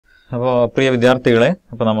അപ്പോൾ പ്രിയ വിദ്യാർത്ഥികളെ,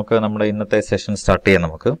 അപ്പോൾ നമുക്ക് നമ്മുടെ ഇന്നത്തെ സെഷൻ സ്റ്റാർട്ട് ചെയ്യാം.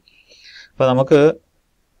 നമുക്ക്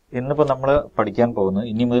ഇന്നിപ്പോൾ നമ്മൾ പഠിക്കാൻ പോകുന്നത്,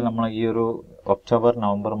 ഇനി മുതൽ നമ്മൾ ഈ ഒരു ഒക്ടോബർ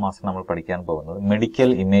നവംബർ മാസം നമ്മൾ പഠിക്കാൻ പോകുന്നത് മെഡിക്കൽ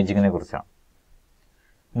ഇമേജിങ്ങിനെ കുറിച്ചാണ്.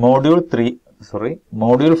 മോഡ്യൂൾ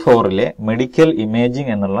 4-ലെ മെഡിക്കൽ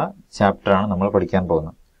ഇമേജിംഗ് എന്നുള്ള ചാപ്റ്ററാണ് നമ്മൾ പഠിക്കാൻ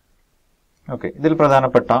പോകുന്നത്. ഓക്കെ, ഇതിൽ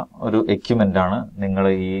പ്രധാനപ്പെട്ട ഒരു എക്യുപ്മെന്റ് ആണ് നിങ്ങൾ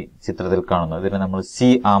ഈ ചിത്രത്തിൽ കാണുന്നത്. ഇതിനെ നമ്മൾ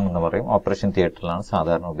C-arm എന്ന് പറയും. ഓപ്പറേഷൻ തിയേറ്ററിലാണ്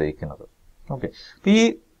സാധാരണ ഉപയോഗിക്കുന്നത്. ഓക്കെ, ഈ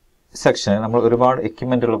സെക്ഷനിൽ നമ്മൾ ഒരുപാട്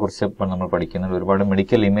എക്യുപ്മെന്റുകളെ കുറിച്ച് നമ്മൾ പഠിക്കുന്നുണ്ട്. ഒരുപാട്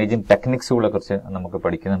മെഡിക്കൽ ഇമേജിംഗ് ടെക്നിക്സുകളെ കുറിച്ച് നമുക്ക്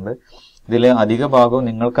പഠിക്കുന്നുണ്ട്. ഇതിൽ അധിക ഭാഗവും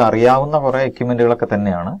നിങ്ങൾക്ക് അറിയാവുന്ന കുറെ എക്യുപ്മെന്റുകളൊക്കെ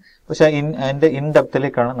തന്നെയാണ്, പക്ഷെ അതിന്റെ ഇൻ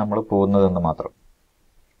ഡെപ്തിലേക്കാണ് നമ്മൾ പോകുന്നതെന്ന് മാത്രം.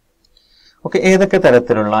 ഓക്കെ, ഏതൊക്കെ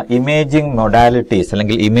തരത്തിലുള്ള ഇമേജിംഗ് മൊഡാലിറ്റീസ്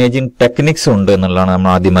അല്ലെങ്കിൽ ഇമേജിംഗ് ടെക്നിക്സ് ഉണ്ട് എന്നുള്ളതാണ് നമ്മൾ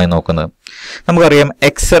ആദ്യമായി നോക്കുന്നത്. നമുക്കറിയാം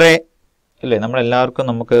എക്സ്റേ അല്ലേ, നമ്മളെല്ലാവർക്കും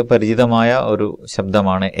നമുക്ക് പരിചിതമായ ഒരു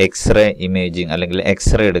ശബ്ദമാണ് എക്സ്റേ ഇമേജിംഗ് അല്ലെങ്കിൽ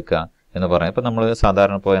എക്സ്റേ എടുക്കുക എന്ന് പറയാം. ഇപ്പം നമ്മൾ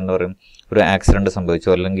സാധാരണ ഇപ്പോൾ എന്താ പറയും, ഒരു ആക്സിഡന്റ് സംഭവിച്ചോ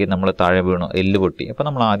അല്ലെങ്കിൽ നമ്മൾ താഴെ വീണോ, എല്ല് പൊട്ടി, അപ്പം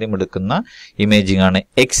നമ്മൾ ആദ്യം എടുക്കുന്ന ഇമേജിംഗ് ആണ്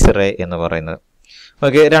എക്സ്റേ എന്ന് പറയുന്നത്.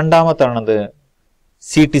 ഓക്കെ, രണ്ടാമത്താണത്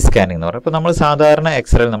CT സ്കാനിങ് എന്ന് പറയും. ഇപ്പം നമ്മൾ സാധാരണ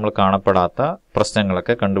എക്സ്റേയിൽ നമ്മൾ കാണപ്പെടാത്ത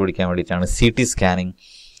പ്രശ്നങ്ങളൊക്കെ കണ്ടുപിടിക്കാൻ വേണ്ടിയിട്ടാണ് CT സ്കാനിങ്.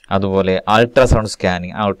 അതുപോലെ അൾട്രാസൗണ്ട്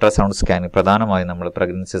സ്കാനിങ് പ്രധാനമായും നമ്മൾ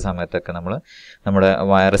പ്രഗ്നൻസി സമയത്തൊക്കെ നമ്മുടെ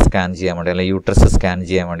വയറ് സ്കാൻ ചെയ്യാൻ വേണ്ടി അല്ലെങ്കിൽ യൂട്രസ് സ്കാൻ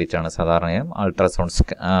ചെയ്യാൻ വേണ്ടിയിട്ടാണ് സാധാരണയും അൾട്രാസൗണ്ട്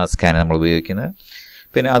സ്കാൻ നമ്മൾ ഉപയോഗിക്കുന്നത്.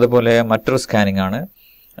 പിന്നെ അതുപോലെ മറ്റൊരു സ്കാനിങ് ആണ്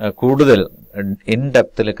കൂടുതൽ ഇൻ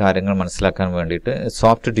ഡെപ്തിൽ കാര്യങ്ങൾ മനസ്സിലാക്കാൻ വേണ്ടിയിട്ട്,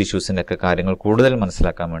 സോഫ്റ്റ് ടിഷ്യൂസിൻ്റെ ഒക്കെ കാര്യങ്ങൾ കൂടുതൽ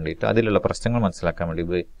മനസ്സിലാക്കാൻ വേണ്ടിയിട്ട്, അതിലുള്ള പ്രശ്നങ്ങൾ മനസ്സിലാക്കാൻ വേണ്ടി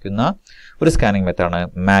ഉപയോഗിക്കുന്ന ഒരു സ്കാനിങ് മെത്തേഡാണ്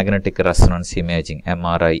മാഗ്നറ്റിക് റെസൊണൻസ് ഇമേജിംഗ്,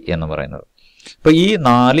 MRI എന്ന് പറയുന്നത്. അപ്പോൾ ഈ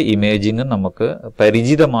 4 ഇമേജിങ്ങും നമുക്ക്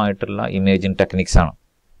പരിചിതമായിട്ടുള്ള ഇമേജിംഗ് ടെക്നിക്സ് ആണ്.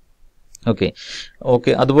 ഓക്കെ,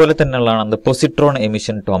 അതുപോലെ തന്നെയുള്ളതാണ് പൊസിട്രോൺ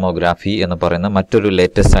എമിഷൻ ടോമോഗ്രാഫി എന്ന് പറയുന്ന മറ്റൊരു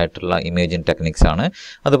ലേറ്റസ്റ്റ് ആയിട്ടുള്ള ഇമേജിംഗ് ടെക്നിക്സ് ആണ്.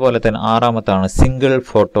 അതുപോലെ തന്നെ 6ാമത്താണ് single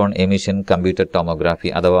photon emission computer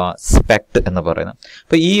tomography അഥവാ സ്പെക്ട് എന്ന് പറയുന്നത്.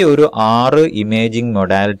 അപ്പോൾ ഈ ഒരു 6 ഇമേജിംഗ്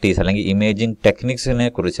മൊഡാലിറ്റീസ് അല്ലെങ്കിൽ ഇമേജിംഗ് ടെക്നിക്സിനെ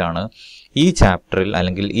കുറിച്ചാണ് ഈ ചാപ്റ്ററിൽ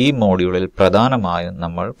അല്ലെങ്കിൽ ഈ മോഡ്യൂളിൽ പ്രധാനമായും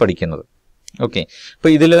നമ്മൾ പഠിക്കുന്നത്. ഓക്കെ, അപ്പോൾ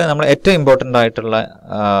ഇതിൽ നമ്മൾ ഏറ്റവും ഇമ്പോർട്ടൻ്റ് ആയിട്ടുള്ള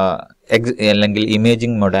അല്ലെങ്കിൽ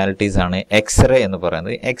ഇമേജിംഗ് മൊഡാലിറ്റീസ് ആണ് എക്സ്റേ എന്ന്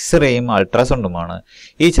പറയുന്നത്. എക്സ്റേയും അൾട്രാസൗണ്ടുമാണ്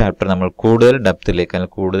ഈ ചാപ്റ്റർ നമ്മൾ കൂടുതൽ ഡെപ്തിലേക്ക്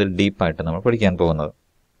അല്ലെങ്കിൽ കൂടുതൽ ഡീപ്പായിട്ട് നമ്മൾ പഠിക്കാൻ പോകുന്നത്.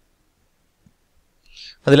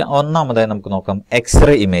 അതിൽ ഒന്നാമതായി നമുക്ക് നോക്കാം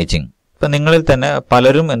എക്സ്റേ ഇമേജിംഗ്. ഇപ്പം നിങ്ങളിൽ തന്നെ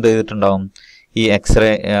പലരും എന്ത് ചെയ്തിട്ടുണ്ടാവും, ഈ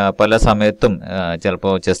എക്സ്റേ പല സമയത്തും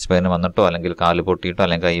ചിലപ്പോൾ ചെസ്റ്റ് പെയിൻ വന്നിട്ടോ അല്ലെങ്കിൽ കാല് പൊട്ടിയിട്ടോ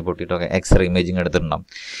അല്ലെങ്കിൽ കൈ പൊട്ടിയിട്ടോ ഒക്കെ എക്സ്റേ ഇമേജിംഗ് എടുത്തിട്ടുണ്ടാവും.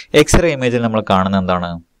 എക്സ്റേ ഇമേജിൽ നമ്മൾ കാണുന്നത്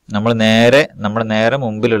എന്താണ്, നമ്മുടെ നേരെ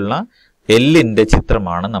മുമ്പിലുള്ള എല്ലിന്റെ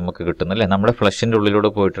ചിത്രമാണ് നമുക്ക് കിട്ടുന്നത് അല്ലെ. നമ്മുടെ ഫ്ലഷിന്റെ ഉള്ളിലൂടെ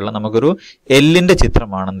പോയിട്ടുള്ള നമുക്കൊരു എല്ലിന്റെ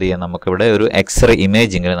ചിത്രമാണ് എന്ത് ചെയ്യാൻ നമുക്കിവിടെ ഒരു എക്സ്റേ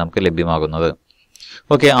ഇമേജിങ്ങിൽ നമുക്ക് ലഭ്യമാകുന്നത്.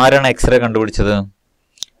 ഓക്കെ, ആരാണ് എക്സ്റേ കണ്ടുപിടിച്ചത്?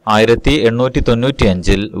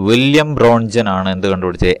 1895 വില്യം ബ്രോൺജൻ ആണ് എന്ത്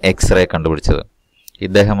കണ്ടുപിടിച്ചത്, എക്സ്റേ കണ്ടുപിടിച്ചത്.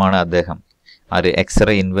 അദ്ദേഹം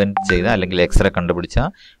എക്സ്റേ ഇൻവെന്റ് ചെയ്ത അല്ലെങ്കിൽ എക്സ്റേ കണ്ടുപിടിച്ച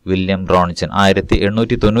വില്യം ബ്രോൺജൻ.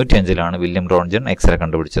 1895 വില്യം ബ്രോൺജൻ എക്സ്റേ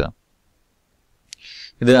കണ്ടുപിടിച്ചത്.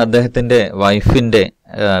 ഇത് അദ്ദേഹത്തിന്റെ വൈഫിന്റെ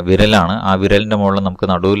വിരലാണ്. ആ വിരലിന്റെ മുകളിൽ നമുക്ക്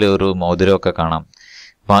നടുവിൽ ഒരു മോതിരമൊക്കെ കാണാം.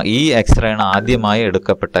 അപ്പൊ ഈ എക്സ്റേ ആണ് ആദ്യമായി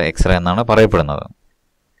എടുക്കപ്പെട്ട എക്സ്റേ എന്നാണ് പറയപ്പെടുന്നത്.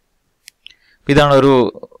 ഇതാണ് ഒരു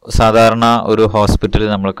സാധാരണ ഒരു ഹോസ്പിറ്റലിൽ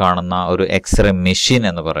നമ്മൾ കാണുന്ന ഒരു എക്സ്റേ മെഷീൻ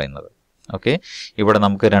എന്ന് പറയുന്നത്. ഓക്കെ, ഇവിടെ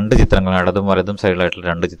നമുക്ക് 2 ചിത്രങ്ങൾ, ഇടതും വലതും സൈഡിലായിട്ടുള്ള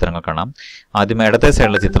 2 ചിത്രങ്ങൾ കാണാം. ആദ്യം ഇടത്തെ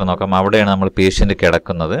സൈഡിലെ ചിത്രം നോക്കാം. അവിടെയാണ് നമ്മൾ പേഷ്യന്റ്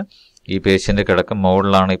കിടക്കുന്നത്. ഈ പേഷ്യന്റ് കിടക്കും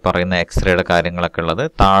മുകളിലാണ് ഈ പറയുന്ന എക്സ്റേയുടെ കാര്യങ്ങളൊക്കെ ഉള്ളത്.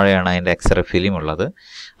 താഴെയാണ് അതിൻ്റെ എക്സ്റേ ഫിലിം ഉള്ളത്.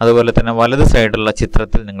 അതുപോലെ തന്നെ വലത് സൈഡിലുള്ള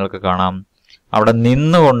ചിത്രത്തിൽ നിങ്ങൾക്ക് കാണാം, അവിടെ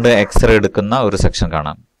നിന്നുകൊണ്ട് എക്സ്റേ എടുക്കുന്ന ഒരു സെക്ഷൻ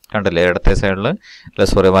കാണാം. കണ്ടില്ലേ,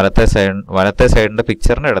 വലത്തെ സൈഡിന്റെ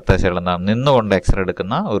പിക്ചറിന്റെ ഇടത്തെ സൈഡിൽ എന്താണ് നിന്നുകൊണ്ട് എക്സ്റേ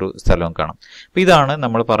എടുക്കുന്ന ഒരു സ്ഥലവും കാണാം. അപ്പോൾ ഇതാണ്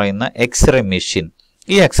നമ്മൾ പറയുന്ന എക്സ്റേ മെഷീൻ.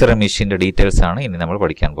 ഈ എക്സ്റേ മെഷീന്റെ ഡീറ്റെയിൽസ് ആണ് ഇനി നമ്മൾ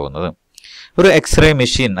പഠിക്കാൻ പോകുന്നത്. ഒരു എക്സ്റേ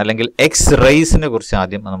മെഷീൻ അല്ലെങ്കിൽ എക്സ്റേസിനെ കുറിച്ച്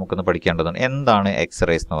ആദ്യം നമുക്കൊന്ന് പഠിക്കേണ്ടതാണ്. എന്താണ്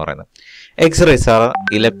എക്സ്റേസ് എന്ന് പറയുന്നത്? X-rays R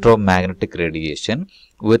electro magnetic radiation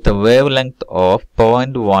with wave length of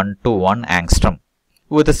 0.1 to 1 angstrom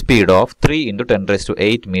with speed of 3 ×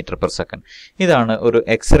 10⁸ metre per second. ഇതാണ് ഒരു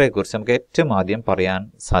എക്സ്റേ കുറിച്ച് നമുക്ക് ഏറ്റവും ആദ്യം പറയാൻ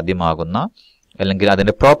സാധ്യമാകുന്ന അല്ലെങ്കിൽ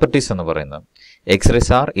അതിന്റെ പ്രോപ്പർട്ടീസ് എന്ന് പറയുന്നത്.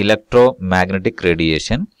 X-rays R electro magnetic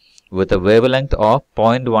radiation with a wavelength of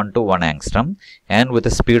 0.1 to 1 angstrom and with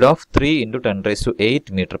a speed of 3 ×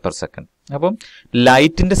 10⁸ metre per second. അപ്പം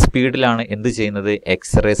ലൈറ്റിന്റെ സ്പീഡിലാണ് എന്ത് ചെയ്യുന്നത്,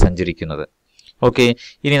 എക്സ്റേ സഞ്ചരിക്കുന്നത്. ഓക്കെ,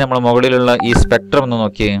 ഇനി നമ്മൾ മുകളിലുള്ള ഈ സ്പെക്ട്രം ഒന്ന്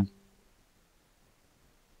നോക്കിയേ.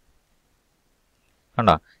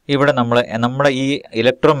 കണ്ടോ, ഇവിടെ നമ്മുടെ ഈ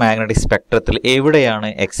ഇലക്ട്രോ മാഗ്നറ്റിക് സ്പെക്ട്രത്തിൽ എവിടെയാണ്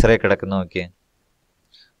എക്സ്റേ കിടക്കുന്നത് നോക്കിയേ.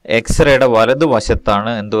 എക്സ്റേയുടെ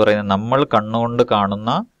വലതുവശത്താണ് എന്ത് പറയുന്നത്, നമ്മൾ കണ്ണുകൊണ്ട്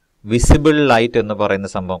കാണുന്ന വിസിബിൾ ലൈറ്റ് എന്ന് പറയുന്ന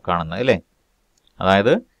സംഭവം കാണുന്നത് അല്ലേ.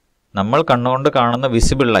 അതായത് നമ്മൾ കണ്ണുകൊണ്ട് കാണുന്ന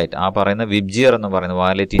വിസിബിൾ ലൈറ്റ്, ആ പറയുന്ന വിബ്ജിയർ എന്ന് പറയുന്നത്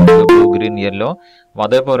violet, IndiGo, blue, green, yellow,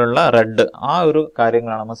 അതേപോലുള്ള റെഡ്, ആ ഒരു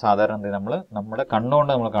കാര്യങ്ങളാണ് നമ്മൾ സാധാരണ നമ്മൾ നമ്മുടെ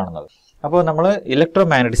കണ്ണുകൊണ്ട് നമ്മൾ കാണുന്നത്. അപ്പോൾ നമ്മൾ ഇലക്ട്രോ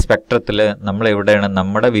മാഗ്നറ്റിക് സ്പെക്ട്രത്തിൽ നമ്മൾ എവിടെയാണ്,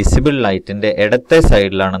 നമ്മുടെ വിസിബിൾ ലൈറ്റിന്റെ ഇടത്തെ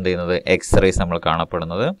സൈഡിലാണ് എന്ത് ചെയ്യുന്നത്, എക്സ്റേസ് നമ്മൾ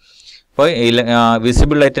കാണപ്പെടുന്നത്. അപ്പോൾ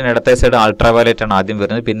വിസിബിൾ ലൈറ്റിന്റെ ഇടത്തെ സൈഡ് അൾട്രാവയലറ്റ് ആണ് ആദ്യം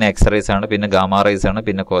വരുന്നത്, പിന്നെ എക്സ്റേസ് ആണ്, പിന്നെ ഗാമാ റേസ് ആണ്,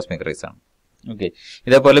 പിന്നെ കോസ്മിക് റേസ് ആണ്. ഓക്കെ,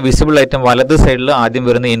 ഇതേപോലെ വിസിബിൾ ലൈറ്റും വലത് സൈഡിൽ ആദ്യം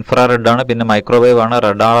വരുന്ന ഇൻഫ്രാറെഡ് ആണ്, പിന്നെ മൈക്രോവേവ് ആണ്,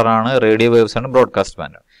 റഡാർ ആണ്, റേഡിയോ വേവ്സ് ആണ്, ബ്രോഡ്കാസ്റ്റ്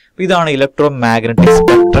ബാൻഡ് ആണ്. അപ്പോൾ ഇതാണ് ഇലക്ട്രോ മാഗ്നറ്റിക്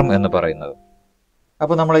സ്പെക്ട്രം എന്ന് പറയുന്നത്.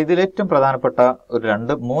 അപ്പോൾ നമ്മൾ ഇതിൽ ഏറ്റവും പ്രധാനപ്പെട്ട ഒരു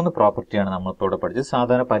 2-3 പ്രോപ്പർട്ടിയാണ് നമ്മൾ ഇപ്പോൾ പഠിച്ചത്.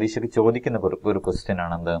 സാധാരണ പരീക്ഷയ്ക്ക് ചോദിക്കുന്ന ഒരു question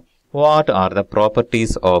ആണെന്ത്, what are the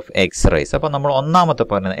properties of X-rays. അപ്പോൾ നമ്മൾ ഒന്നാമത്തെ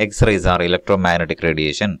പറയുന്നത് X-rays R electro magnetic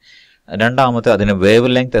radiation. രണ്ടാമത്തെ അതിന് വേവ്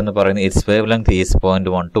ലെങ്ത് എന്ന് പറയുന്നത് it's wave length is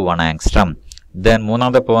 0.1 to 1 angstrom. Then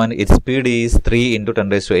മൂന്നാമത്തെ point it speed is 3 ×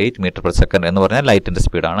 10⁸ metre per second എന്ന് പറഞ്ഞാൽ ലൈറ്റിന്റെ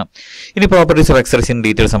സ്പീഡാണ്. ഇനി properties of X-rays in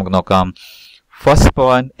details നമുക്ക് നോക്കാം. First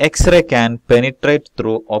point, x-ray can penetrate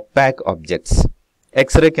through opaque objects.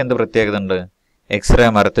 എക്സ്റേക്ക് എന്ത് പ്രത്യേകത ഉണ്ട്? എക്സ്റേ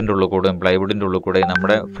മരത്തിന്റെ ഉള്ളിൽ കൂടെയും പ്ലൈവുഡിന്റെ ഉള്ളിൽ കൂടെയും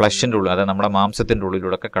നമ്മുടെ ഫ്ലഷിന്റെ ഉള്ളിൽ, അതായത് നമ്മുടെ മാംസത്തിന്റെ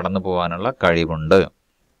ഉള്ളിലൂടെ ഒക്കെ കടന്നു പോകാനുള്ള കഴിവുണ്ട്.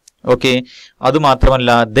 ഓക്കെ,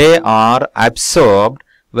 അതുമാത്രമല്ല they are absorbed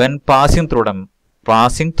when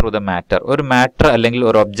passing through the matter. ഒരു മാറ്റർ അല്ലെങ്കിൽ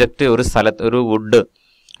ഒരു ഒബ്ജക്റ്റ് ഒരു സ്ഥലത്ത്, ഒരു വുഡ്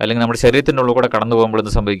അല്ലെങ്കിൽ നമ്മുടെ ശരീരത്തിന്റെ ഉള്ളിൽ കൂടെ കടന്നു പോകുമ്പോൾ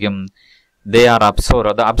എന്ത് സംഭവിക്കും? ദേ ആർ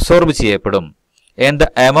അബ്സോർബ്, അത് അബ്സോർബ് ചെയ്യപ്പെടും. And the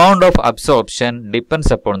amount of absorption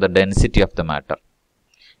depends upon the density of the matter.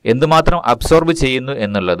 എന്തുമാത്രം അബ്സോർബ് ചെയ്യുന്നു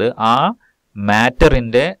എന്നുള്ളത് ആ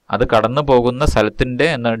മാറ്ററിന്റെ, അത് കടന്നു പോകുന്ന സ്ഥലത്തിന്റെ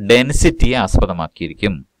ഡെൻസിറ്റിയെ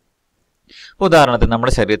ആസ്പദമാക്കിയിരിക്കും. ഉദാഹരണത്തിന്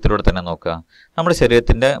നമ്മുടെ ശരീരത്തിലൂടെ തന്നെ നോക്കുക. നമ്മുടെ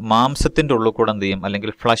ശരീരത്തിന്റെ മാംസത്തിന്റെ ഉള്ളിൽ കൂടെ എന്ത് ചെയ്യും,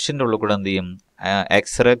 അല്ലെങ്കിൽ ഫ്ലഷിന്റെ ഉള്ളിൽ കൂടെ എന്ത് ചെയ്യും,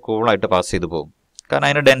 എക്സ്റേ കൂളായിട്ട് പാസ് ചെയ്തു പോകും, കാരണം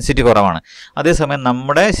അതിന്റെ ഡെൻസിറ്റി കുറവാണ്. അതേസമയം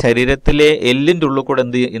നമ്മുടെ ശരീരത്തിലെ എല്ലിന്റെ ഉള്ളിൽ കൂടെ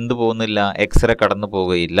എന്ത് പോകുന്നില്ല, എക്സ്റേ കടന്നു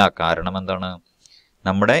പോവുകയില്ല. കാരണം എന്താണ്?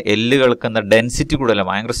 നമ്മുടെ എല്ലുകൾക്ക് എന്താ ഡെൻസിറ്റി കൂടുതലല്ല,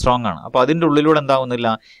 ഭയങ്കര സ്ട്രോങ് ആണ്. അപ്പോൾ അതിന്റെ ഉള്ളിലൂടെ എന്താവുന്നില്ല,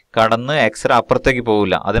 കടന്ന് എക്സ്റേ അപ്പുറത്തേക്ക്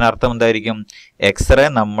പോകില്ല. അതിനർത്ഥം എന്തായിരിക്കും? എക്സ്റേ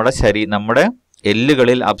നമ്മുടെ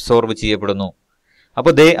എല്ലുകളിൽ അബ്സോർബ് ചെയ്യപ്പെടുന്നു.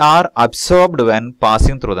 അപ്പോൾ they are absorbed when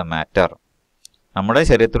passing through the matter. നമ്മുടെ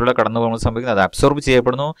ശരീരത്തിലൂടെ കടന്നു പോകുമ്പോൾ സംഭവിക്കുന്നത് അത് അബ്സോർബ്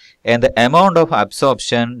ചെയ്യപ്പെടുന്നു. And the amount of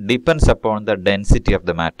absorption depends upon the density of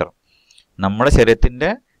the matter. നമ്മുടെ ശരീരത്തിന്റെ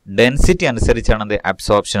ഡെൻസിറ്റി അനുസരിച്ചാണ് അത്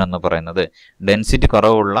അബ്സോർപ്ഷൻ എന്ന് പറയുന്നത്. ഡെൻസിറ്റി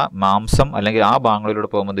കുറവുള്ള മാംസം അല്ലെങ്കിൽ ആ ഭാഗങ്ങളിലൂടെ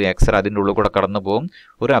പോകുമ്പോൾ എക്സ്റേ അതിൻ്റെ ഉള്ളിൽ കൂടെ കടന്നു പോകും,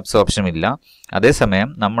 ഒരു അബ്സോർപ്ഷൻ ഇല്ല.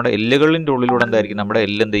 അതേസമയം നമ്മുടെ എല്ലുകളിൻ്റെ ഉള്ളിലൂടെ എന്തായിരിക്കും, നമ്മുടെ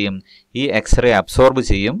എല്ല് എന്ത് ചെയ്യും, ഈ എക്സ്റേ അബ്സോർബ്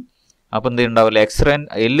ചെയ്യും. അപ്പം എന്ത് ഉണ്ടാവില്ല, എക്സ്റേ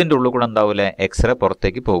എല്ലിൻ്റെ ഉള്ളിൽ കൂടെ എന്താവില്ല, എക്സ്റേ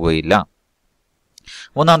പുറത്തേക്ക് പോവുകയില്ല.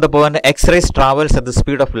 മൂന്നാമത്തെ point, X-rays travels at the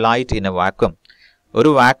speed of light in A vacuum. ഒരു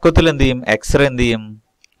വാക്വത്തിൽ എന്ത് ചെയ്യും, എക്സ്റേ എന്ത് ചെയ്യും,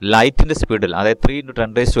 ലൈറ്റിന്റെ സ്പീഡിൽ, അതായത് 3 ×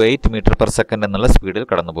 10⁸ മീറ്റർ പെർ സെക്കൻഡ് എന്നുള്ള സ്പീഡിൽ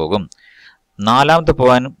കടന്നു പോകും. നാലാമത്തെ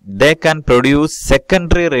point, they can produce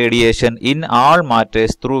secondary radiation in all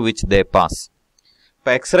matters through which they pass.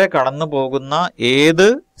 ഇപ്പൊ എക്സ്റേ കടന്നു പോകുന്ന ഏത്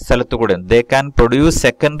സ്ഥലത്തു കൂടെ they can produce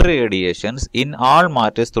secondary radiations in all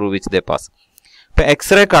matters through which they pass. ഇപ്പൊ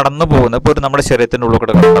എക്സ്റേ കടന്നു പോകുന്ന, ഇപ്പോൾ നമ്മുടെ ശരീരത്തിന്റെ ഉള്ളിൽ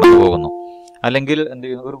കൂടെ കടന്നു പോകുന്നു, അല്ലെങ്കിൽ എന്ത്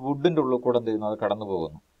ചെയ്യുന്നു, ഒരു വുഡിന്റെ ഉള്ളിൽ കൂടെ എന്ത് ചെയ്യുന്നു, അത് കടന്നു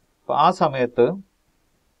പോകുന്നു. അപ്പൊ ആ സമയത്ത്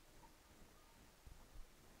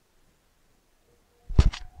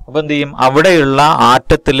അപ്പൊ എന്ത് ചെയ്യും, അവിടെയുള്ള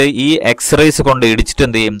ആറ്റത്തിൽ ഈ എക്സ്റേസ് കൊണ്ട് ഇടിച്ചിട്ട്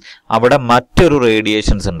എന്ത് ചെയ്യും, അവിടെ മറ്റൊരു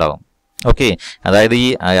റേഡിയേഷൻസ് ഉണ്ടാവും. ഓക്കെ, അതായത് ഈ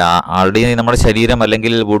ആൾറെഡി നമ്മുടെ ശരീരം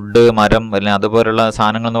അല്ലെങ്കിൽ വുഡ്, മരം അല്ലെങ്കിൽ അതുപോലുള്ള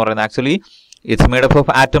സാധനങ്ങൾ എന്ന് പറയുന്നത് actually it's made up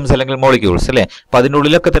of atoms അല്ലെങ്കിൽ മോളിക്യൂൾസ് അല്ലേ. അപ്പൊ അതിൻ്റെ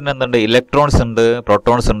ഉള്ളിലൊക്കെ തന്നെ എന്തുണ്ട്, ഇലക്ട്രോൺസ് ഉണ്ട്,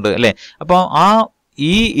 പ്രോട്ടോൺസ് ഉണ്ട് അല്ലേ. അപ്പോൾ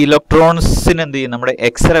ഈ ഇലക്ട്രോൺസിന് എന്ത് ചെയ്യും, നമ്മുടെ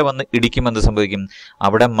എക്സ്റേ വന്ന് ഇടിക്കുമ്പോൾ എന്ത് സംഭവിക്കും,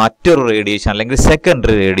 അവിടെ മറ്റൊരു റേഡിയേഷൻ അല്ലെങ്കിൽ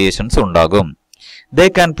സെക്കൻഡറി റേഡിയേഷൻസ് ഉണ്ടാകും. They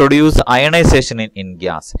can produce ionisation in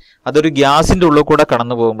gas. അതൊരു ഗ്യാസിന്റെ ഉള്ളിൽ കൂടെ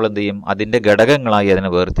കടന്നു പോകുമ്പോൾ എന്ത് ചെയ്യും, അതിന്റെ ഘടകങ്ങളായി അതിനെ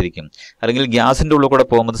വേർതിരിക്കും. അല്ലെങ്കിൽ ഗ്യാസിന്റെ ഉള്ളിൽ കൂടെ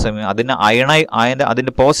പോകുന്ന സമയം അതിനെ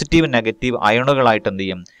അതിന്റെ പോസിറ്റീവ് നെഗറ്റീവ് അയണുകളായിട്ട് എന്ത്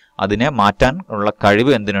ചെയ്യും, അതിനെ മാറ്റാൻ ഉള്ള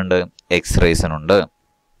കഴിവ് എന്തിനുണ്ട്, എക്സ്റേസിനുണ്ട്.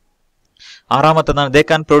 ആറാമത്തേതാണ്, they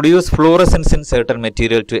can produce fluorescence in certain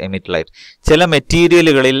material to emit light. ചില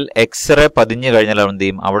മെറ്റീരിയലുകളിൽ എക്സ്റേ പതിഞ്ഞു കഴിഞ്ഞാൽ എന്ത്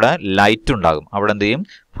ചെയ്യും, അവിടെ ലൈറ്റ് ഉണ്ടാകും. അവിടെ എന്ത് ചെയ്യും,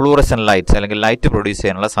 ഫ്ലൂറസെന്റ് ലൈറ്റ്സ് അല്ലെങ്കിൽ ലൈറ്റ് പ്രൊഡ്യൂസ്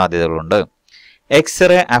ചെയ്യാനുള്ള സാധ്യതകളുണ്ട്.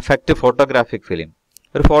 X-ray affect photographic film.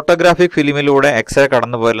 ഒരു ഫോട്ടോഗ്രാഫിക് ഫിലിമിലൂടെ എക്സ്റേ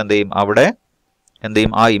കടന്നു പോയാൽ എന്ത് ചെയ്യും, അവിടെ എന്ത്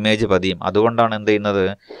ചെയ്യും, ആ ഇമേജ് പതിയും. അതുകൊണ്ടാണ് എന്ത് ചെയ്യുന്നത്,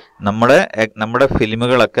 നമ്മുടെ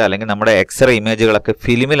ഫിലിമുകളൊക്കെ അല്ലെങ്കിൽ നമ്മുടെ എക്സ്റേ ഇമേജുകളൊക്കെ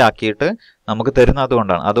ഫിലിമിലാക്കിയിട്ട് നമുക്ക് തരുന്നത്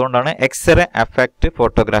അതുകൊണ്ടാണ് എക്സ്റേ അഫക്റ്റ്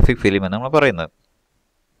ഫോട്ടോഗ്രാഫിക് ഫിലിം എന്ന് നമ്മൾ പറയുന്നത്.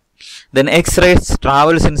 Then X-rays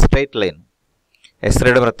travels in straight line.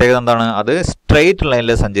 എക്സ്റേയുടെ പ്രത്യേകത എന്താണ്, അത് സ്ട്രെയിറ്റ്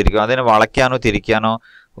ലൈനിൽ സഞ്ചരിക്കും. അതിനെ വളയ്ക്കാനോ തിരിക്കാനോ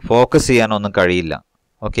ഫോക്കസ് ചെയ്യാനോ ഒന്നും കഴിയില്ല.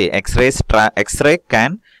 Okay, x-ray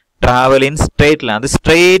can travel in straight line. അത്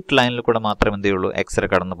സ്ട്രേറ്റ് ലൈനിൽ കൂടെ മാത്രമേ എന്ത് ചെയ്യുള്ളൂ, എക്സ്റേ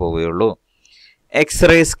കടന്നു പോവുകയുള്ളൂ.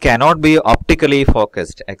 X-rays cannot be optically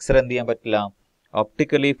focused. X-ray എന്ത് ചെയ്യാൻ പറ്റില്ല,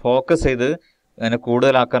 ഒപ്റ്റിക്കലി ഫോക്കസ് ചെയ്ത് അതിനെ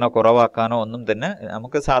കൂടുതലാക്കാനോ കുറവാക്കാനോ ഒന്നും തന്നെ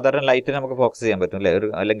നമുക്ക് സാധാരണ ലൈറ്റിന് നമുക്ക് ഫോക്കസ് ചെയ്യാൻ പറ്റും അല്ലേ,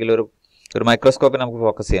 അല്ലെങ്കിൽ ഒരു മൈക്രോസ്കോപ്പിന് നമുക്ക്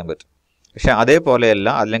ഫോക്കസ് ചെയ്യാൻ പറ്റും. പക്ഷെ അതേപോലെയല്ല,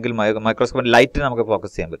 അല്ലെങ്കിൽ മൈക്രോസ്കോപ്പിന് ലൈറ്റിന് നമുക്ക്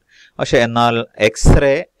ഫോക്കസ് ചെയ്യാൻ പറ്റും. പക്ഷെ എന്നാൽ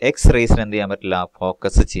എക്സ്റേസിന് എന്ത് ചെയ്യാൻ പറ്റില്ല,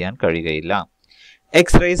 ഫോക്കസ് ചെയ്യാൻ കഴിയുകയില്ല.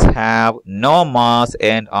 X-rays have no mass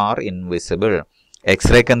and are invisible.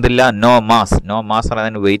 എക്സ്റേക്ക് എന്തില്ല, നോ മാസ്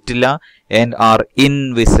അതിന് വെയിറ്റ് ഇല്ല, ആൻഡ് ആർ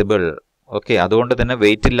ഇൻവിസിബിൾ. ഓക്കെ, അതുകൊണ്ട് തന്നെ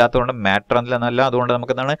വെയിറ്റ് ഇല്ലാത്തതുകൊണ്ട് മാറ്റർ എന്നല്ല, അതുകൊണ്ട്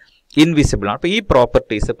നമുക്ക് എന്താണ്, ഇൻവിസിബിൾ ആണ്. അപ്പോൾ ഈ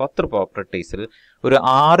പ്രോപ്പർട്ടീസ് 10 പ്രോപ്പർട്ടീസിൽ ഒരു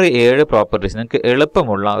 6-7 പ്രോപ്പർട്ടീസ് നിങ്ങൾക്ക്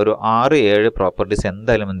എളുപ്പമുള്ള ഒരു 6-7 പ്രോപ്പർട്ടീസ്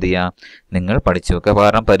എന്തായാലും എന്ത് ചെയ്യുക, നിങ്ങൾ പഠിച്ചു വെക്കുക.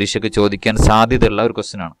 കാരണം പരീക്ഷയ്ക്ക് ചോദിക്കാൻ സാധ്യതയുള്ള ഒരു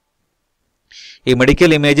ക്വസ്റ്റ്യൻ ആണ്. ഈ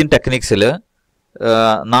മെഡിക്കൽ ഇമേജിംഗ് ടെക്നിക്സിൽ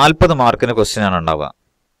 40 മാർക്കിന് ക്വസ്റ്റ്യൻ ആണ് ഉണ്ടാവുക.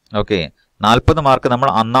 ഓക്കെ, 40 മാർക്ക് നമ്മൾ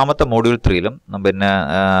ഒന്നാമത്തെ മോഡ്യൂൾ 3ലും പിന്നെ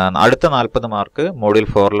അടുത്ത 40 മാർക്ക് മോഡ്യൂൾ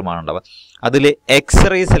 4ലുമാണ് ഉണ്ടാവുക. അതിൽ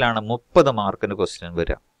എക്സ്റേസിലാണ് 30 മാർക്കിന് ക്വസ്റ്റ്യൻ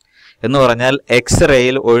വരിക. എന്ന് പറഞ്ഞാൽ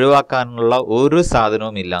എക്സ്റേയിൽ ഒഴിവാക്കാനുള്ള ഒരു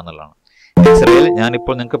സാധനവും ഇല്ല എന്നുള്ളതാണ്. എക്സ്റേയിൽ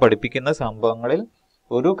ഞാനിപ്പോൾ നിങ്ങൾക്ക് പഠിപ്പിക്കുന്ന സംഭവങ്ങളിൽ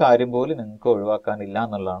ഒരു കാര്യം പോലും നിങ്ങൾക്ക് ഒഴിവാക്കാനില്ല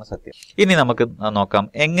എന്നുള്ളതാണ് സത്യം. ഇനി നമുക്ക് നോക്കാം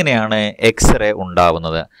എങ്ങനെയാണ് എക്സ്റേ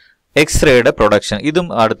ഉണ്ടാവുന്നത്. എക്സ്റേയുടെ പ്രൊഡക്ഷൻ, ഇതും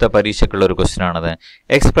അടുത്ത പരീക്ഷയ്ക്കുള്ള ഒരു ക്വസ്റ്റ്യൻ ആണത്.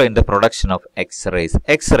 Explain the production of X-rays.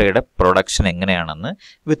 എക്സ്റേയുടെ production എങ്ങനെയാണെന്ന്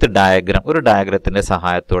വിത്ത് ഡയഗ്രാം, ഒരു ഡയഗ്രത്തിന്റെ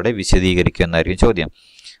സഹായത്തോടെ വിശദീകരിക്കുക എന്നായിരിക്കും ചോദ്യം.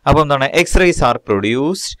 അപ്പോൾ എന്താണ്, X-rays are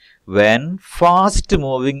produced when fast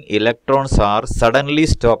moving electrons are suddenly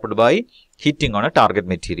stopped by hitting on a target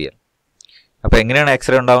material. അപ്പോൾ എങ്ങനെയാണ്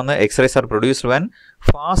എക്സ്റേ ഉണ്ടാവുന്നത്? X-rays are produced when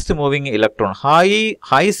fast moving electron,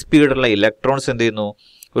 high സ്പീഡുള്ള electrons എന്ത് ചെയ്യുന്നു,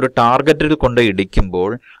 ഒരു ടാർഗറ്റിൽ കൊണ്ട്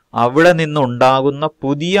ഇടിക്കുമ്പോൾ അവിടെ നിന്നുണ്ടാകുന്ന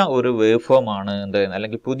പുതിയ ഒരു വേവ് ഫോം ആണ് എന്ത്,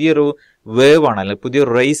 അല്ലെങ്കിൽ പുതിയൊരു വേവ് ആണ്, അല്ലെങ്കിൽ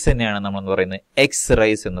പുതിയൊരു റേസ് തന്നെയാണ് നമ്മൾ പറയുന്നത്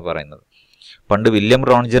എക്സ് എന്ന് പറയുന്നത്. പണ്ട് വില്യം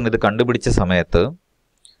റോൺജൻ ഇത് കണ്ടുപിടിച്ച സമയത്ത്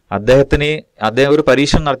അദ്ദേഹം ഒരു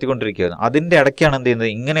പരീക്ഷണം നടത്തിക്കൊണ്ടിരിക്കുകയായിരുന്നു. അതിൻ്റെ ഇടയ്ക്കാണ് എന്ത് ചെയ്യുന്നത്,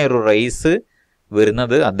 ഇങ്ങനെ ഒരു റേസ്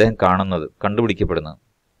വരുന്നത് അദ്ദേഹം കണ്ടുപിടിക്കപ്പെടുന്നത്.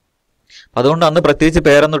 അതുകൊണ്ട് അന്ന് പ്രത്യേകിച്ച്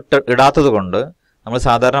പേരൊന്നും ഇടാത്തത് കൊണ്ട് നമ്മൾ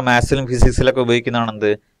സാധാരണ മാത്സിലും ഫിസിക്സിലൊക്കെ ഉപയോഗിക്കുന്നതാണ്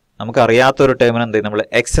എന്ത്, നമുക്കറിയാത്തൊരു ടൈമിന് എന്ത് ചെയ്യും, നമ്മൾ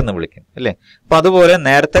എക്സ് എന്ന് വിളിക്കും അല്ലേ. അപ്പം അതുപോലെ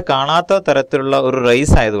നേരത്തെ കാണാത്ത തരത്തിലുള്ള ഒരു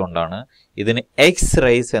റേസ് ആയതുകൊണ്ടാണ് ഇതിന് എക്സ്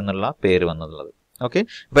റേസ് എന്നുള്ള പേര് വന്നിട്ടുള്ളത്. ഓക്കെ,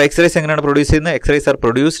 അപ്പോൾ എക്സ് റേസ് എങ്ങനെയാണ് പ്രൊഡ്യൂസ് ചെയ്യുന്നത്? X raise are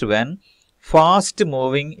produced when fast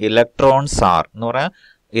moving electrons are എന്ന് പറഞ്ഞാൽ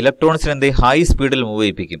ഇലക്ട്രോൺസിന് എന്ത് ചെയ്യും, ഹൈ സ്പീഡിൽ മൂവ്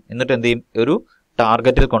ചെയ്യിപ്പിക്കും. എന്നിട്ട് എന്ത് ചെയ്യും, ഒരു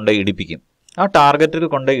ടാർഗറ്റിൽ കൊണ്ട് ഇടിപ്പിക്കും. ആ ടാർഗറ്റിൽ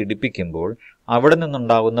കൊണ്ട് ഇടിപ്പിക്കുമ്പോൾ അവിടെ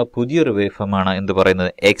നിന്നുണ്ടാകുന്ന പുതിയൊരു വേവ് ഫോം ആണ് എന്ത്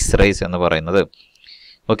പറയുന്നത്, എക്സ്റേസ് എന്ന് പറയുന്നത്.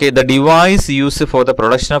 Okay, the device use for the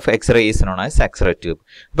production of x-ray is known as x-ray tube.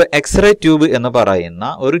 അപ്പോൾ എക്സ്റേ ട്യൂബ് എന്ന് പറയുന്ന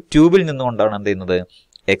ഒരു ട്യൂബിൽ നിന്നുകൊണ്ടാണ് എന്ത് ചെയ്യുന്നത്,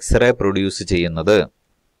 എക്സ്റേ പ്രൊഡ്യൂസ് ചെയ്യുന്നത്.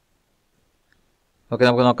 ഓക്കെ,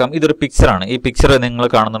 നമുക്ക് നോക്കാം. ഇതൊരു പിക്ചറാണ്. ഈ പിക്ചർ നിങ്ങൾ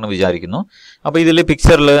കാണുന്നുണ്ടെന്ന് വിചാരിക്കുന്നു. അപ്പോൾ ഇതിൽ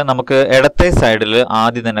പിക്ചറിൽ നമുക്ക് ഇടത്തെ സൈഡിൽ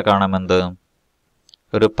ആദ്യം തന്നെ കാണാം എന്ത്,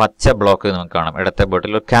 ഒരു പച്ച ബ്ലോക്ക് നമുക്ക് കാണാം. ഇടത്തെ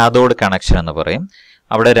ബോട്ടിൽ ഒരു കാഥോഡ് കണക്ഷൻ എന്ന് പറയും.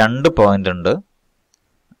 അവിടെ 2 പോയിന്റ് ഉണ്ട്.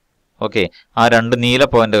 ഓക്കെ, ആ 2 നീല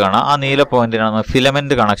പോയിന്റ് കാണാം. ആ നീല പോയിന്റിനാണ്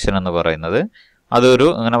ഫിലമെന്റ് കണക്ഷൻ എന്ന് പറയുന്നത്. അതൊരു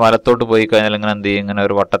ഇങ്ങനെ വലത്തോട്ട് പോയി കഴിഞ്ഞാൽ ഇങ്ങനെ എന്ത് ചെയ്യും, ഇങ്ങനെ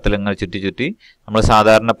ഒരു വട്ടത്തിൽ ഇങ്ങനെ ചുറ്റി നമ്മൾ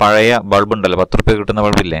സാധാരണ പഴയ ബൾബ് ഉണ്ടല്ലോ, 10 രൂപ കിട്ടുന്ന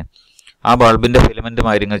ബൾബില്ലേ, ആ ബൾബിന്റെ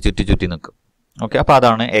ഫിലമെന്റുമാരി ഇങ്ങനെ ചുറ്റി നിൽക്കും. ഓക്കെ, അപ്പോൾ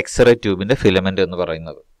അതാണ് എക്സ്റേ ട്യൂബിന്റെ ഫിലമെന്റ് എന്ന്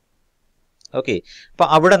പറയുന്നത്. ഓക്കെ, അപ്പോൾ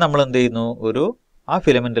അവിടെ നമ്മൾ എന്ത് ചെയ്യുന്നു, ആ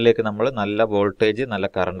ഫിലമെന്റിലേക്ക് നമ്മൾ നല്ല വോൾട്ടേജ്, നല്ല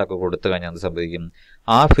കറണ്ട് ഒക്കെ കൊടുത്തു കഴിഞ്ഞാൽ എന്ത് സംഭവിക്കും,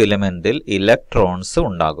 ആ ഫിലമെന്റിൽ ഇലക്ട്രോൺസ്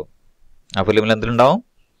ഉണ്ടാകും. ആ ഫിലമെന്റിൽ എന്തിലുണ്ടാവും,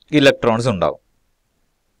 ഇലക്ട്രോൺസ് ഉണ്ടാവും.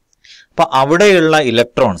 അപ്പൊ അവിടെയുള്ള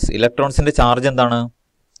ഇലക്ട്രോൺസിന്റെ ചാർജ് എന്താണ്,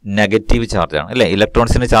 നെഗറ്റീവ് ചാർജാണ് അല്ലെ.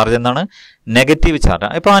 ഇലക്ട്രോൺസിന്റെ ചാർജ് എന്താണ്, നെഗറ്റീവ്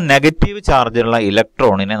ചാർജാണ്. ഇപ്പൊ ആ നെഗറ്റീവ് ചാർജുള്ള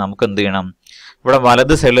ഇലക്ട്രോണിനെ നമുക്ക് എന്ത് ചെയ്യണം, ഇവിടെ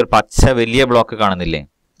വലത് സൈഡിൽ ഒരു പച്ച വലിയ ബ്ലോക്ക് കാണുന്നില്ലേ,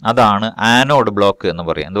 അതാണ് ആനോഡ് ബ്ലോക്ക് എന്ന്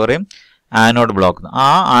പറയും. എന്ത് പറയും, ആനോഡ് ബ്ലോക്ക്. ആ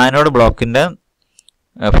ആനോഡ് ബ്ലോക്കിന്റെ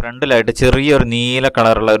ഫ്രണ്ടിലായിട്ട് ചെറിയൊരു നീല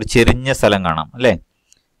കളറുള്ള ഒരു ചെരിഞ്ഞ സ്ഥലം കാണാം അല്ലേ,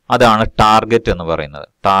 അതാണ് ടാർഗറ്റ് എന്ന് പറയുന്നത്.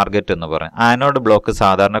 ടാർഗറ്റ് എന്ന് പറയും. ആനോഡ് ബ്ലോക്ക്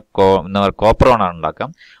സാധാരണ കോപ്പറോണാണ് ഉണ്ടാക്കാം.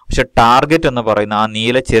 പക്ഷെ ടാർഗറ്റ് എന്ന് പറയുന്ന ആ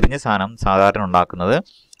നീല ചെരിഞ്ഞ സാധനം സാധാരണ ഉണ്ടാക്കുന്നത്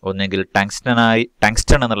ഒന്നെങ്കിൽ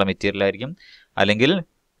ടങ്സ്റ്റൺ എന്നുള്ള മെറ്റീരിയൽ ആയിരിക്കും, അല്ലെങ്കിൽ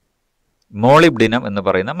മോളിബ്ഡിനം എന്ന്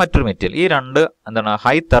പറയുന്ന മറ്റൊരു മെറ്റീരിയൽ. ഈ 2 എന്താണ്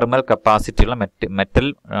ഹൈ തെർമൽ കപ്പാസിറ്റിയുള്ള മെറ്റൽ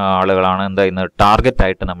ആളുകളാണ് എന്താ ചെയ്യുന്നത്, ടാർഗറ്റ്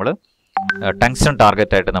ആയിട്ട് നമ്മൾ ടങ്സ്റ്റൺ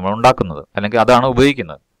ടാർഗറ്റ് ആയിട്ട് നമ്മൾ ഉണ്ടാക്കുന്നത്, അല്ലെങ്കിൽ അതാണ്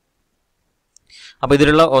ഉപയോഗിക്കുന്നത്. അപ്പോൾ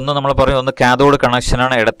ഇതിലുള്ള ഒന്ന് നമ്മൾ പറയും, ഒന്ന് കാഥോഡ്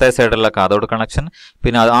കണക്ഷനാണ്, ഇടത്തെ സൈഡിലുള്ള കാഥോഡ് കണക്ഷൻ.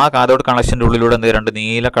 പിന്നെ ആ കാഥോഡ് കണക്ഷൻ്റെ ഉള്ളിലൂടെ എന്ത് 2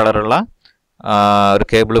 നീല കളറുള്ള ഒരു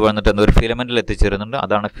കേബിൾ വന്നിട്ട് ഒരു ഫിലമെന്റിൽ എത്തിച്ചേരുന്നുണ്ട്,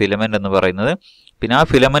 അതാണ് ഫിലമെന്റ് എന്ന് പറയുന്നത്. പിന്നെ ആ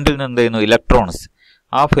ഫിലമെന്റിൽ നിന്ന് എന്ത് ചെയ്യുന്നു, ഇലക്ട്രോൺസ്,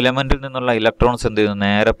 ആ ഫിലമെന്റിൽ നിന്നുള്ള ഇലക്ട്രോൺസ് എന്ത് ചെയ്യുന്നു,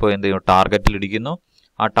 നേരെ പോയി എന്ത് ചെയ്യുന്നു, ടാർഗറ്റിൽ ഇടിക്കുന്നു.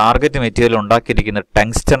 ആ ടാർഗറ്റ് മെറ്റീരിയൽ ഉണ്ടാക്കിയിരിക്കുന്നത്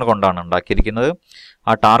ടങ്സ്റ്റൺ കൊണ്ടാണ് ഉണ്ടാക്കിയിരിക്കുന്നത്.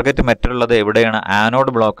 ആ ടാർഗറ്റ് മെറ്റൽ ഉള്ളത് എവിടെയാണ്,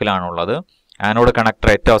 ആനോഡ് ബ്ലോക്കിലാണുള്ളത്. ആനോഡ് കണക്ടർ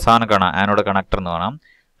ഏറ്റവും അവസാനം കാണാം, ആനോഡ് കണക്ടർ എന്ന് കാണാം.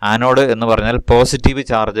 ആനോഡ് എന്ന് പറഞ്ഞാൽ പോസിറ്റീവ്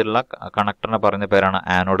ചാർജുള്ള കണക്ടറിനെ പറയുന്ന പേരാണ്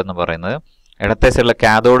ആനോഡ് എന്ന് പറയുന്നത്. ഇടത്തെ സൈഡിലെ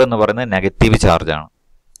കാഥോഡ് എന്ന് പറയുന്നത് നെഗറ്റീവ് ചാർജാണ്.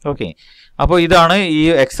 ഓക്കെ, അപ്പോൾ ഇതാണ് ഈ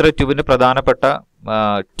എക്സ്റേ ട്യൂബിന്റെ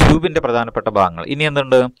പ്രധാനപ്പെട്ട ഭാഗങ്ങൾ. ഇനി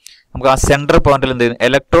എന്തുണ്ട്, നമുക്ക് ആ സെൻട്രൽ പോയിന്റിൽ എന്ത് ചെയ്യുന്നു,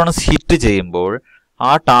 ഇലക്ട്രോൺസ് ഹിറ്റ് ചെയ്യുമ്പോൾ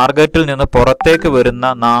ആ ടാർഗറ്റിൽ നിന്ന് പുറത്തേക്ക് വരുന്ന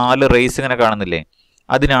 4 റേസ് ഇങ്ങനെ കാണുന്നില്ലേ,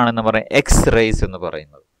 അതിനാണെന്ന് പറയുന്നത് എക്സ് റേസ് എന്ന്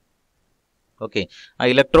പറയുന്നത്. ഓക്കെ, ആ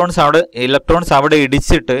ഇലക്ട്രോൺസ് അവിടെ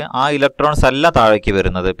ഇടിച്ചിട്ട് ആ ഇലക്ട്രോൺസ് അല്ല താഴേക്ക്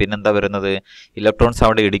വരുന്നത്, പിന്നെന്താ വരുന്നത്, ഇലക്ട്രോൺസ്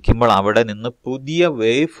അവിടെ ഇടിക്കുമ്പോൾ അവിടെ നിന്ന് പുതിയ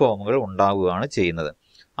വേവ് ഫോമുകൾ ഉണ്ടാവുകയാണ് ചെയ്യുന്നത്.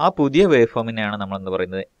 ആ പുതിയ വേവ് ഫോമിനെയാണ് നമ്മൾ എന്ന്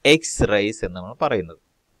പറയുന്നത് എക്സ് റേസ് എന്ന് നമ്മൾ പറയുന്നത്.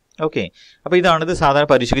 ഓക്കെ, അപ്പോൾ ഇതാണിത് സാധാരണ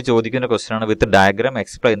പരീക്ഷയ്ക്ക് ചോദിക്കുന്ന ക്വസ്റ്റ്യൻ ആണ്. വിത്ത് diagram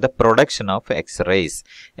explain the production of X raise.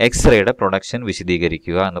 എക്സ്റേയുടെ production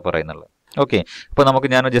വിശദീകരിക്കുക എന്ന് പറയുന്നുള്ളത്. ഓക്കെ, അപ്പോൾ നമുക്ക്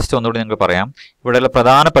ഞാൻ ജസ്റ്റ് ഒന്നുകൂടി നിങ്ങൾക്ക് പറയാം. ഇവിടെയുള്ള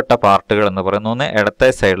പ്രധാനപ്പെട്ട പാർട്ടുകൾ എന്ന് പറയുന്നത്, ഒന്ന് ഇടത്തെ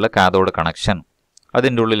സൈഡിൽ കാഥോഡ് കണക്ഷൻ,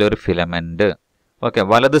 അതിൻ്റെ ഉള്ളിൽ ഒരു ഫിലമെന്റ്. ഓക്കെ,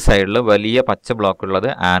 വലത് സൈഡിൽ വലിയ പച്ച ബ്ലോക്ക് ഉള്ളത്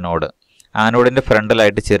ആനോഡ്. ആനോഡിന്റെ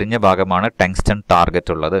ഫ്രണ്ടിലായിട്ട് ചെറിയ ഭാഗമാണ് ടങ്സ്റ്റൺ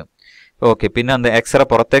ടാർഗറ്റ് ഉള്ളത്. ഓക്കെ, പിന്നെ എന്താ, എക്സ്റേ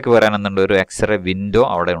പുറത്തേക്ക് വരാൻ എന്തുണ്ട്, ഒരു എക്സ്റേ വിൻഡോ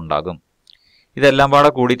അവിടെ ഉണ്ടാകും. ഇതെല്ലാം പാടെ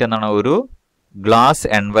കൂടിയിട്ട് എന്താണ്, ഒരു ഗ്ലാസ്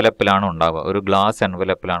എൻവലപ്പിലാണ്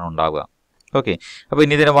ഉണ്ടാവുക. ഓക്കെ, അപ്പോൾ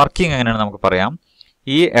ഇനി ഇതിന്റെ വർക്കിംഗ് എങ്ങനെയാണ് നമുക്ക് പറയാം.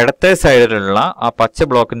 ഈ ഇടത്തെ സൈഡിലുള്ള ആ പച്ച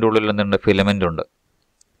ബ്ലോക്കിന്റെ ഉള്ളിൽ എന്തുണ്ട്, ഫിലമെന്റ് ഉണ്ട്.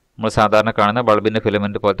 നമ്മൾ സാധാരണ കാണുന്ന ബൾബിന്റെ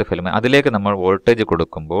ഫിലമെന്റ് പോലത്തെ ഫിലമെന്റ്. അതിലേക്ക് നമ്മൾ വോൾട്ടേജ്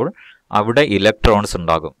കൊടുക്കുമ്പോൾ അവിടെ ഇലക്ട്രോൺസ്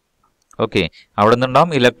ഉണ്ടാകും. ഓക്കെ, അവിടെ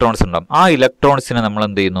നിന്നുണ്ടാവും ഇലക്ട്രോൺസ് ഉണ്ടാകും. ആ ഇലക്ട്രോൺസിനെ നമ്മൾ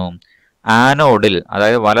എന്ത് ചെയ്യുന്നു, ആനോഡിൽ,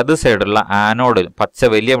 അതായത് വലത് സൈഡുള്ള ആനോഡിൽ പച്ച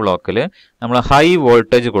വലിയ ബ്ലോക്കിൽ നമ്മൾ ഹൈ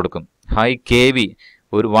വോൾട്ടേജ് കൊടുക്കും. ഹൈ KV,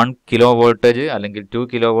 ഒരു 1 കിലോ വോൾട്ടേജ് അല്ലെങ്കിൽ 2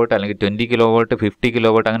 കിലോ വോൾട്ട് അല്ലെങ്കിൽ 20 കിലോ വോൾട്ട് 50 കിലോ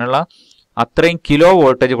വോൾട്ട് അങ്ങനെയുള്ള അത്രയും കിലോ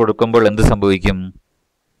വോൾട്ടേജ് കൊടുക്കുമ്പോൾ എന്ത് സംഭവിക്കും,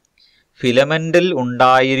 ഫിലമെന്റിൽ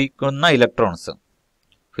ഉണ്ടായിരിക്കുന്ന ഇലക്ട്രോൺസ്,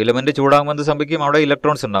 ഫിലമെന്റ് ചൂടാകുമ്പോൾ എന്ത് സംഭവിക്കും, അവിടെ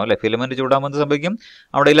ഇലക്ട്രോൺസ് ഉണ്ടാവും അല്ലെ. ഫിലമെന്റ് ചൂടാകുമ്പോൾ എന്ത് സംഭവിക്കും,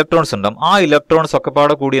 അവിടെ ഇലക്ട്രോൺസ് ഉണ്ടാവും. ആ ഇലക്ട്രോൺസ് ഒക്കെ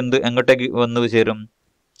പാടെ കൂടി എങ്ങോട്ടേക്ക് വന്ന് ചേരും,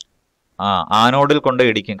 ആനോഡിൽ കൊണ്ട്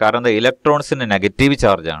ഇടിക്കും. കാരണം എന്താ, ഇലക്ട്രോൺസിന് നെഗറ്റീവ്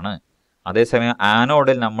ചാർജ് ആണ്. അതേസമയം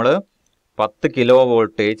ആനോഡിൽ നമ്മൾ 10 കിലോ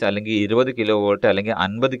വോൾട്ടേജ് അല്ലെങ്കിൽ 20 കിലോ വോൾട്ട് അല്ലെങ്കിൽ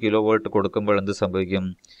 50 കിലോ വോൾട്ട് കൊടുക്കുമ്പോൾ എന്ത് സംഭവിക്കും,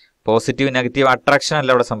 പോസിറ്റീവ് നെഗറ്റീവ് അട്രാക്ഷൻ അല്ല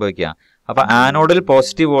അവിടെ സംഭവിക്കുക. അപ്പൊ ആനോഡിൽ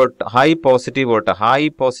ഹൈ പോസിറ്റീവ്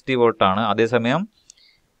വോൾട്ട് ആണ്. അതേസമയം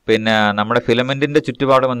പിന്നെ നമ്മുടെ ഫിലമെന്റിന്റെ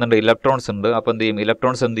ചുറ്റുപാടും എന്തുണ്ട്, ഇലക്ട്രോൺസ് ഉണ്ട്. അപ്പൊ എന്ത് ചെയ്യും,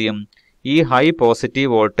 ഇലക്ട്രോൺസ് എന്ത് ചെയ്യും, ഈ ഹൈ പോസിറ്റീവ്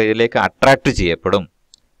വോൾട്ടേജിലേക്ക് അട്രാക്ട് ചെയ്യപ്പെടും.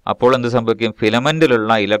 അപ്പോൾ എന്ത് സംഭവിക്കും,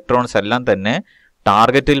 ഫിലമെന്റിലുള്ള ഇലക്ട്രോൺസ് എല്ലാം തന്നെ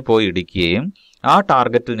ടാർഗറ്റിൽ പോയി ഇടിക്കുകയും ആ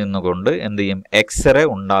ടാർഗറ്റിൽ നിന്നുകൊണ്ട് എന്ത് ചെയ്യും, എക്സ്റേ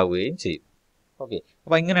ഉണ്ടാവുകയും ചെയ്യും. ഓക്കെ,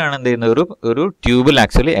 അപ്പൊ ഇങ്ങനെയാണ് എന്ത് ചെയ്യുന്നത്, ഒരു ട്യൂബിൽ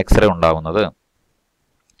ആക്ച്വലി എക്സ്റേ ഉണ്ടാവുന്നത്.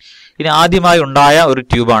 ഇനി ആദ്യമായി ഉണ്ടായ ഒരു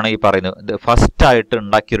ട്യൂബാണ് ഈ പറയുന്നത്, ഫസ്റ്റ് ആയിട്ട്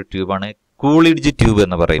ഉണ്ടാക്കിയ ഒരു ട്യൂബാണ് കൂളിഡ്ജ് ട്യൂബ്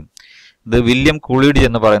എന്ന് പറയും. ഇത് വില്യം കൂളിഡ്ജ്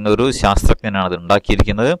എന്ന് പറയുന്ന ഒരു ശാസ്ത്രജ്ഞനാണ് ഇത്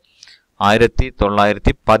ഉണ്ടാക്കിയിരിക്കുന്നത്.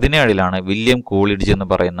 1917 വില്യം കൂളിഡ്ജ് എന്ന്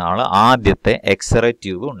പറയുന്ന ആള് ആദ്യത്തെ എക്സ്റേ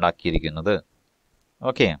ട്യൂബ് ഉണ്ടാക്കിയിരിക്കുന്നത്.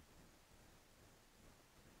 ഓക്കെ,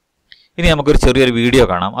 ഇനി നമുക്കൊരു ചെറിയൊരു വീഡിയോ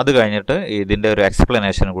കാണാം. അത് കഴിഞ്ഞിട്ട് ഇതിന്റെ ഒരു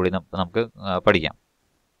എക്സ്പ്ലനേഷൻ കൂടി നമുക്ക് പഠിക്കാം.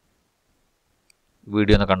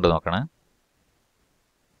 വീഡിയോ ഒന്ന് കണ്ടു നോക്കണേ.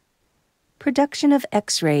 Production of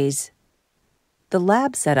X-rays. The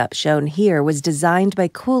lab setup shown here was designed by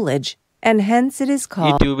Coolidge, and hence it is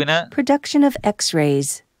called production of X-rays.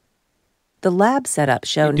 The lab setup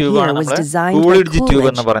shown here was designed by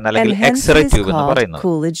Coolidge, and hence it is called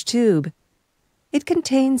Coolidge tube. It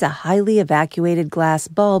contains a highly evacuated glass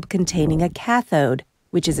bulb containing a cathode,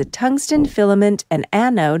 which is a tungsten filament, and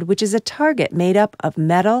anode, which is a target made up of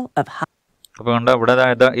metal of high. അപ്പോൾ ഇവിടെ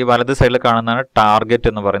ഈ വലത് സൈഡിൽ കാണുന്നതാണ് target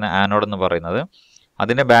എന്ന് പറയുന്നത്, anode എന്ന് പറയുന്നത്.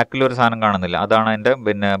 അതിന്റെ ബാക്കിൽ ഒരു സാധനം കാണുന്നില്ല, അതാണ് അതിന്റെ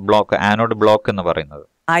പിന്നെ ബ്ലോക്ക്, ആനോഡ് ബ്ലോക്ക് എന്ന് പറയുന്നത്.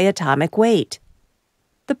 High atomic weight.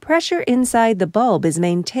 The pressure inside the bulb is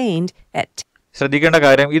maintained at. ശ്രദ്ധിക്കേണ്ട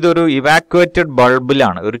കാര്യം, ഇതൊരു ഇവാക്യുവേറ്റഡ്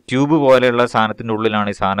ബൾബിലാണ്, ഒരു ട്യൂബ് പോലെയുള്ള സാധനത്തിന്റെ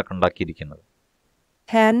ഉള്ളിലാണ് ഈ സാധനം ഉണ്ടാക്കിയിരിക്കുന്നത്.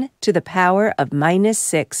 10 to the power of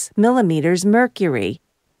 -6 millimeters mercury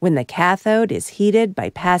when the cathode is heated by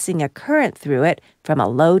passing a current through it from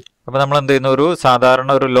a low. അപ്പോൾ നമ്മൾ എന്ത് ചെയ്യുന്നു, ഒരു സാധാരണ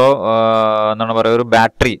ഒരു എന്താണ് പറയുക, ഒരു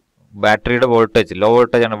ബാറ്ററിയുടെ വോൾട്ടേജ്, ലോ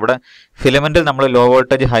വോൾട്ടേജ് ആണ്. ഇവിടെ ഫിലമെന്റിൽ നമ്മൾ ലോ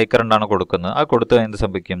വോൾട്ടേജ് ഹൈ കറണ്ട് ആണ് കൊടുക്കുന്നത്. അത് കൊടുത്തു എന്ത്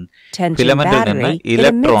സംഭവിക്കും, ഫിലമെന്റിൽ നിന്ന്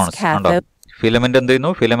ഇലക്ട്രോൺസ് ഉണ്ടാവും. ഫിലമെന്റ് എന്ത്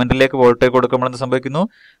ചെയ്യുന്നു, ഫിലമെന്റിലേക്ക് വോൾട്ടേജ് കൊടുക്കുമ്പോൾ എന്ത് സംഭവിക്കുന്നു,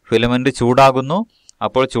 ഫിലമെന്റ് ചൂടാകുന്നു.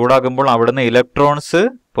 അപ്പോൾ ചൂടാകുമ്പോൾ അവിടുന്ന് ഇലക്ട്രോൺസ്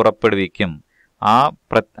പുറപ്പെടുവിക്കും.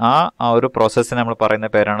 ആ ഒരു പ്രോസസ്സിന് നമ്മൾ പറയുന്ന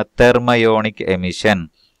പേരാണ് തെർമയോണിക് എമിഷൻ.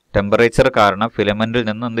 ടെമ്പറേച്ചർ കാരണം ഫിലമെന്റിൽ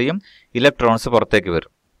നിന്ന് എന്ത് ചെയ്യും, ഇലക്ട്രോൺസ് പുറത്തേക്ക്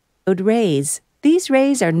വരും. Rays. These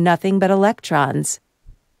rays are nothing but electrons.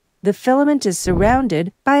 The filament is surrounded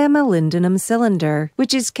by a molybdenum cylinder,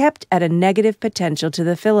 which is kept at a negative potential to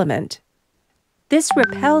the filament. This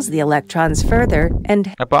repels the electrons further and.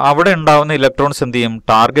 അപ്പോൾ അവിടെ ഉണ്ടാവുന്ന electrons എന്ത് ചെയ്യും,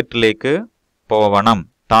 ടാർഗറ്റിലേക്ക് പോവണം.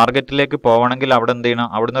 ടാർഗറ്റിലേക്ക് പോവണമെങ്കിൽ അവിടെ എന്ത് ചെയ്യണം,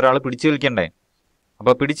 അവിടുന്ന് ഒരാൾ പിടിച്ചു വലിക്കണ്ടേ.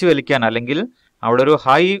 അപ്പോൾ പിടിച്ചു വലിക്കാൻ അല്ലെങ്കിൽ അവിടെ ഒരു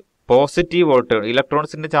ഹൈ പോസിറ്റീവ് വോൾട്ട്,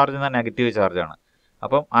 ഇലക്ട്രോൺസിന്റെ ചാർജ് എന്നാൽ നെഗറ്റീവ് ചാർജാണ്.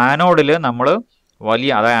 അപ്പം ആനോഡിൽ നമ്മൾ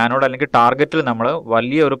വലിയ, അതായത് ആനോഡ് അല്ലെങ്കിൽ ടാർഗറ്റിൽ നമ്മൾ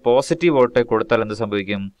വലിയ ഒരു പോസിറ്റീവ് വോൾട്ടേജ് കൊടുത്താൽ എന്ത്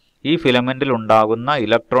സംഭവിക്കും? ഈ ഫിലമെന്റിൽ ഉണ്ടാകുന്ന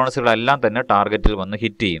ഇലക്ട്രോൺസുകളെല്ലാം തന്നെ ടാർഗറ്റിൽ വന്ന്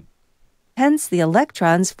ഹിറ്റ് ചെയ്യും. Hence, the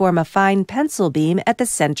electrons form a fine pencil beam at the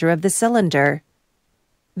center of the cylinder.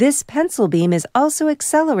 This pencil beam is also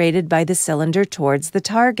accelerated by the cylinder towards the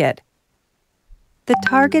target. The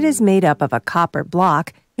target is made up of a copper block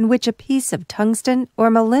in which a piece of tungsten or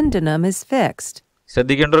molybdenum is fixed.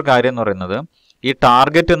 ശ്രദ്ധിക്കേണ്ട ഒരു കാര്യം എന്ന് പറയുന്നത്, ഈ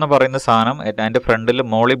target എന്ന് പറയുന്ന സാധനം അതിന്റെ ഫ്രണ്ടിൽ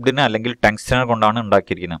മോളിബ്ഡിനം അല്ലെങ്കിൽ ടങ്സ്റ്റൺ കൊണ്ടാണ്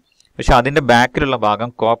ഉണ്ടാക്കിയിരിക്കുന്നത്. പക്ഷെ അതിന്റെ ബാക്കിലുള്ള ഭാഗം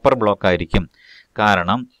കോപ്പർ ബ്ലോക്ക് ആയിരിക്കും.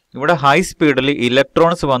 കാരണം ഇവിടെ ഹൈ സ്പീഡിൽ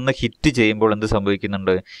ഇലക്ട്രോൺസ് വന്ന് ഹിറ്റ് ചെയ്യുമ്പോൾ എന്ത്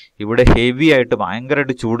സംഭവിക്കുന്നുണ്ട്? ഇവിടെ ഹെവി ആയിട്ട്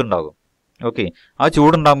ഭയങ്കരമായിട്ട് ചൂടുണ്ടാകും. ഓക്കെ, ആ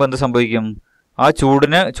ചൂടുണ്ടാകുമ്പോൾ എന്ത് സംഭവിക്കും? ആ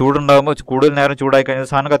ചൂടുണ്ടാകുമ്പോൾ കൂടുതൽ നേരം ചൂടായി കഴിഞ്ഞാൽ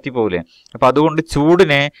സാധനം കത്തിപ്പോകില്ലേ? അപ്പം അതുകൊണ്ട്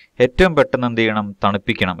ചൂടിനെ ഏറ്റവും പെട്ടെന്ന് എന്ത് ചെയ്യണം?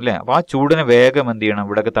 തണുപ്പിക്കണം അല്ലേ? അപ്പോൾ ആ ചൂടിനെ വേഗം എന്ത് ചെയ്യണം?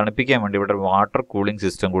 ഇവിടെയൊക്കെ തണുപ്പിക്കാൻ വേണ്ടി ഇവിടെ വാട്ടർ കൂളിംഗ്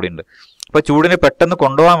സിസ്റ്റം കൂടി ഉണ്ട്. അപ്പോൾ ചൂടിനെ പെട്ടെന്ന്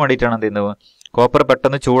കൊണ്ടുപോകാൻ വേണ്ടിയിട്ടാണ് എന്ത് ചെയ്യുന്നത്? കോപ്പർ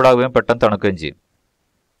പെട്ടെന്ന് ചൂടാവുകയും പെട്ടെന്ന് തണുക്കുകയും ചെയ്യും.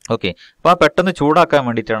 ഓക്കെ, അപ്പോൾ ആ പെട്ടെന്ന് ചൂടാക്കാൻ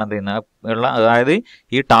വേണ്ടിയിട്ടാണ് എന്ത് ചെയ്യുന്നത്? അതായത്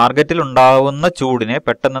ഈ ടാർഗറ്റിൽ ഉണ്ടാവുന്ന ചൂടിനെ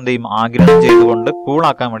പെട്ടെന്ന് എന്ത് ചെയ്യും? ആഗിരണം ചെയ്തുകൊണ്ട്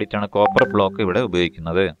കൂളാക്കാൻ വേണ്ടിയിട്ടാണ് കോപ്പർ ബ്ലോക്ക് ഇവിടെ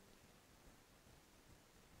ഉപയോഗിക്കുന്നത്.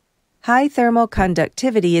 High thermal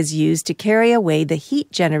conductivity is used to carry away the heat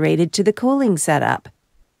generated to the cooling setup.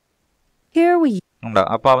 Here we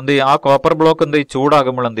അപ്പോൾ എന്ത് ചെയ്യും? ആ കോപ്പർ ബ്ലോക്ക് എന്ത് ചെയ്യും?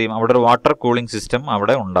 ചൂടാകുമ്പോൾ എന്ത് ചെയ്യും? അവിടെ ഒരു വാട്ടർ കൂളിംഗ് സിസ്റ്റം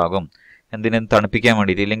അവിടെ ഉണ്ടാകും. എന്തിനും തണുപ്പിക്കാൻ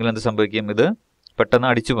വേണ്ടിയിട്ട്. ഇല്ലെങ്കിൽ എന്ത് സംഭവിക്കും? ഇത് പെട്ടെന്ന്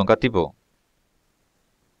അടിച്ചു പോകും, കത്തിപ്പോകും.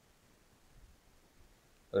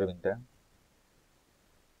 ഒരു മിനിറ്റ്,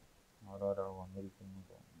 ഓരോരോ വന്നിരിക്കുന്നു.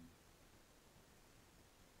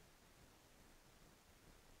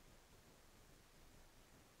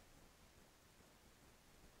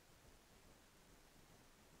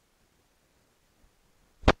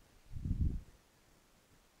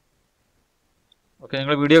 ഓക്കെ,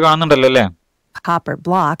 നിങ്ങൾ വീഡിയോ കാണുന്നുണ്ടല്ലോ അല്ലേ? copper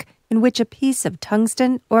block in which a piece of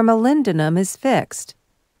tungsten or molybdenum is fixed.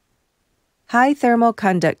 High thermal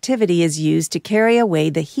conductivity is used to carry away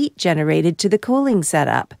the heat generated to the cooling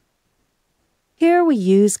setup. Here we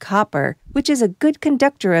use copper, which is a good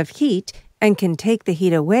conductor of heat and can take the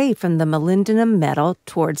heat away from the molybdenum metal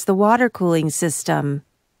towards the water cooling system.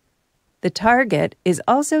 The target is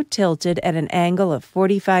also tilted at an angle of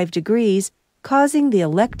 45 degrees, causing the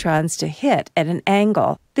electrons to hit at an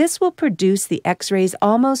angle. This will produce the X-rays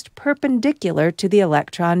almost perpendicular to the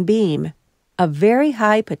electron beam. A very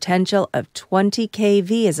high potential of 20 kV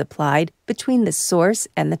is applied between the source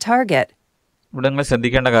and the target. ഇവിടെ നിങ്ങൾ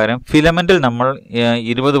ശ്രദ്ധിക്കേണ്ട കാര്യം, ഫിലമെന്റിൽ നമ്മൾ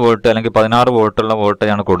 20 volt അല്ലെങ്കിൽ 16 വോൾട്ടുള്ള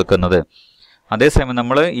വോൾട്ടേജാണ് കൊടുക്കുന്നത്. അതേസമയം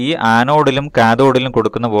നമ്മൾ ഈ ആനോഡിലും കാഥോഡിലും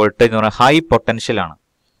കൊടുക്കുന്ന വോൾട്ടേജ് എന്ന് പറയുന്നത് ഹൈ പൊട്ടൻഷ്യലാണ്.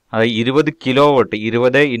 അതായത് 20 കിലോ വോൾട്ട്, 20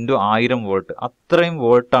 × 1000 വോൾട്ട്, അത്രയും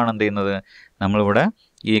വോൾട്ടാണ് എന്ത് ചെയ്യുന്നത്? നമ്മളിവിടെ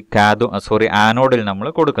ഈ ആനോഡിൽ നമ്മൾ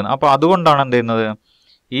കൊടുക്കുന്നത്. അപ്പോൾ അതുകൊണ്ടാണ് എന്ത് ചെയ്യുന്നത്?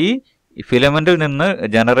 ഈ ഫിലമെന്റിൽ നിന്ന്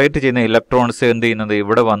ജനറേറ്റ് ചെയ്യുന്ന ഇലക്ട്രോൺസ് എന്ത് ചെയ്യുന്നത്?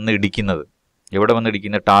 ഇവിടെ വന്ന്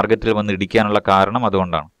ഇടിക്കുന്ന ടാർഗറ്റിൽ വന്ന് ഇടിക്കാനുള്ള കാരണം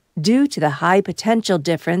അതുകൊണ്ടാണ്. Due to the high potential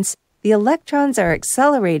difference, the electrons are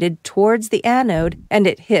accelerated towards the anode and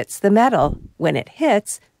it hits the metal. When it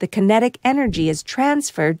hits, the kinetic energy is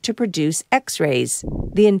transferred to produce X-rays.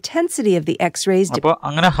 The intensity of the X-rays അപ്പോൾ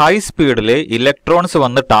അങ്ങനെ high സ്പീഡിൽ electrons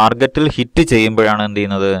വന്ന് ടാർഗറ്റിൽ hit ചെയ്യുമ്പോഴാണ് എന്ത്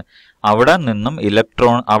ചെയ്യുന്നത്?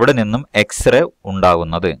 അവിടെ നിന്നും x-ray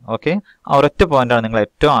ഉണ്ടാകുന്നത്. ഓക്കെ, ആ ഒരൊറ്റ പോയിന്റാണ് നിങ്ങൾ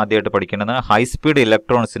ഏറ്റവും ആദ്യമായിട്ട് പഠിക്കേണ്ടത്. ഹൈ സ്പീഡ്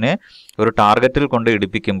ഇലക്ട്രോൺസിനെ ഒരു ടാർഗറ്റിൽ കൊണ്ട്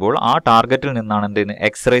ഇടിപ്പിക്കുമ്പോൾ ആ ടാർഗറ്റിൽ നിന്നാണ് എന്ത് ചെയ്യുന്നത്?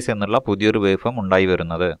 എക്സ്റേസ് എന്നുള്ള പുതിയൊരു വേവ് ഫോം ഉണ്ടായി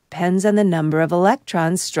വരുന്നത്. Depends on the number of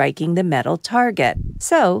electrons striking the metal target.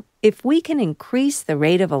 So, if we can increase the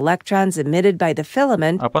rate of electrons emitted by the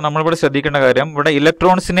filament, അപ്പോൾ നമ്മളിവിടെ ശ്രദ്ധിക്കേണ്ട കാര്യം, ഇവിടെ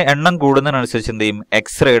ഇലക്ട്രോൺസിന്റെ എണ്ണം കൂടുന്നതിനനുസരിച്ച് എന്ത് ചെയ്യും?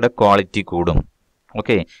 എക്സ്റേയുടെ ക്വാളിറ്റി കൂടും.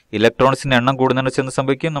 ഓക്കെ, ഇലക്ട്രോൺസിന്റെ എണ്ണം കൂടുന്നതിനനുസരിച്ച്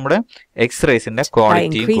സംഭവിക്കും നമ്മുടെ എക്സ്റേസിന്റെ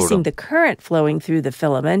ക്വാളിറ്റി കൂടും. by increasing the current flowing through the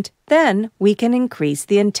filament, then we can increase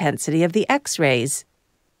the intensity of the X-rays.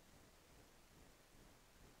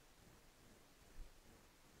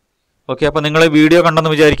 Okay, അപ്പോൾ നിങ്ങൾ വീഡിയോ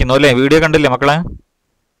കണ്ടെന്ന് വിചാരിക്കുന്നു അല്ലേ? വീഡിയോ കണ്ടില്ലേ മക്കളെ?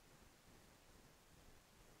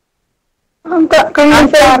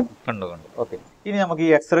 കണ്ടു. ഓക്കെ, ഇനി നമുക്ക് ഈ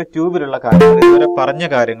എക്സ്റേ ട്യൂബിലുള്ള കാര്യങ്ങൾ, ഇതുവരെ പറഞ്ഞ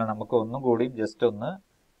കാര്യങ്ങൾ നമുക്ക് ഒന്നും കൂടി ജസ്റ്റ് ഒന്ന്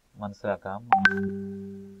മനസ്സിലാക്കാം.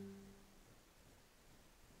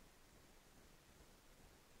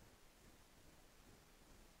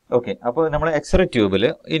 ഓക്കെ, അപ്പോൾ നമ്മൾ എക്സ്റേ ട്യൂബിൽ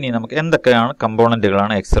ഇനി നമുക്ക് എന്തൊക്കെയാണ്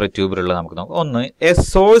കമ്പോണന്റുകളാണ് എക്സ്റേ ട്യൂബിലുള്ളത് നമുക്ക് നോക്കാം. ഒന്ന്, A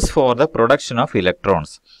source for the production of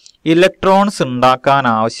electrons. Electrons ഉണ്ടാക്കാൻ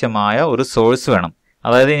ആവശ്യമായ ഒരു സോഴ്സ് വേണം.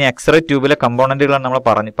 അതായത് ഇനി എക്സ്റേ ട്യൂബിലെ കമ്പോണന്റുകളാണ് നമ്മൾ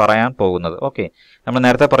പറയാൻ പോകുന്നത്. ഓക്കെ, നമ്മൾ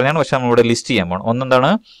നേരത്തെ പറഞ്ഞാണ്, പക്ഷെ നമ്മളിവിടെ ലിസ്റ്റ് ചെയ്യാൻ പോകണം.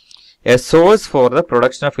 ഒന്നെന്താണ്? A source for the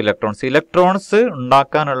production of electrons. Electrons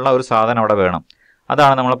ഉണ്ടാക്കാനുള്ള ഒരു സാധനം അവിടെ വേണം.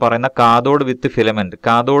 അതാണ് നമ്മൾ പറയുന്ന കാഥോഡ് വിത്ത് ഫിലമെന്റ്.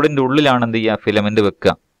 കാഥോഡിന്റെ ഉള്ളിലാണ് എന്ത് ചെയ്യുക? ഫിലമെന്റ്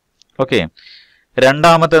വെക്കുക. ഓക്കെ,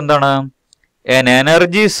 രണ്ടാമത്തെ എന്താണ്? an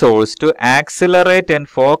energy source to accelerate and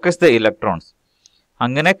focus the electrons.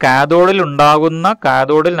 അങ്ങനെ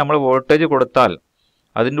കാഥോഡിൽ നമ്മൾ വോൾട്ടേജ് കൊടുത്താൽ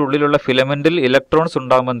അതിൻ്റെ ഉള്ളിലുള്ള ഫിലമെന്റിൽ ഇലക്ട്രോൺസ്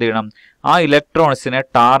ഉണ്ടാകുമ്പോൾ എന്ത് ചെയ്യണം? ആ ഇലക്ട്രോൺസിനെ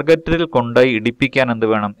ടാർഗറ്റിൽ കൊണ്ടുപോയി ഇടിപ്പിക്കാൻ എന്ത്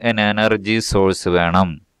വേണം? an എനർജി സോഴ്സ് വേണം.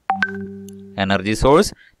 Energy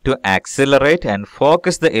source to accelerate and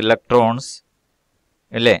focus the electrons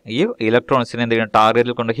അല്ലേ? ഈ ഇലക്ട്രോൺസിനെ എന്ത് ചെയ്യണം?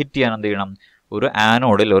 ടാർഗറ്റിൽ കൊണ്ട് ഹിറ്റ് ചെയ്യാൻ എന്ത് ചെയ്യണം? ഒരു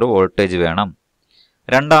ആനോഡിൽ ഒരു വോൾട്ടേജ് വേണം.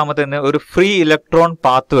 രണ്ടാമത്തെ ഒരു ഫ്രീ ഇലക്ട്രോൺ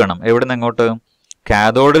പാത്ത് വേണം. എവിടെ നിന്ന് എങ്ങോട്ട്?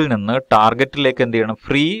 കാഥോഡിൽ നിന്ന് ടാർഗറ്റിലേക്ക് എന്ത് ചെയ്യണം?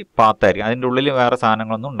 ഫ്രീ പാത്ത് ആയിരിക്കും. അതിൻ്റെ ഉള്ളിൽ വേറെ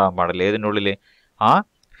സാധനങ്ങളൊന്നും ഉണ്ടാകാൻ പാടില്ല. ഏതിൻ്റെ ഉള്ളിൽ? ആ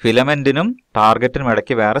ഫിലമെന്റിനും ടാർഗറ്റിനും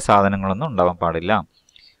ഇടയ്ക്ക് വേറെ സാധനങ്ങളൊന്നും ഉണ്ടാവാൻ പാടില്ല.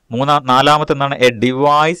 നാലാമത്തെ എന്താണ്? A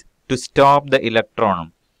device to stop the electron.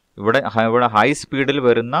 ഇവിടെ ഹൈ സ്പീഡിൽ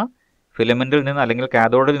വരുന്ന ഫിലമെന്റിൽ നിന്ന് അല്ലെങ്കിൽ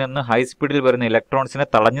കാഥോഡിൽ നിന്ന് ഹൈ സ്പീഡിൽ വരുന്ന ഇലക്ട്രോൺസിനെ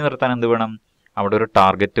തടഞ്ഞു നിർത്താൻ എന്ത് വേണം? അവിടെ ഒരു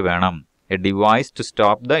ടാർഗറ്റ് വേണം. A device to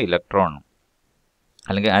stop the electron,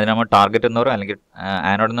 അല്ലെങ്കിൽ അതിന് നമ്മൾ ടാർഗറ്റ് എന്ന് പറയും, അല്ലെങ്കിൽ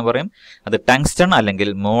ആനോഡ് എന്ന് പറയും. അത് ടങ്സ്റ്റൺ അല്ലെങ്കിൽ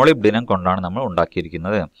മോളിബ്ഡിനം കൊണ്ടാണ് നമ്മൾ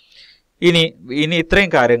ഉണ്ടാക്കിയിരിക്കുന്നത്. ഇനി ഇത്രയും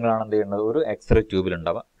കാര്യങ്ങളാണ് എന്ത് ചെയ്യുന്നത്? ഒരു എക്സ്റേ ട്യൂബിൽ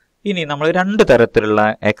ഉണ്ടാവുക. ഇനി നമ്മൾ രണ്ട് തരത്തിലുള്ള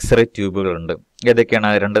എക്സ്റേ ട്യൂബുകളുണ്ട്. ഏതൊക്കെയാണ്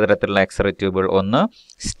രണ്ട് തരത്തിലുള്ള എക്സ്റേ ട്യൂബുകൾ? ഒന്ന്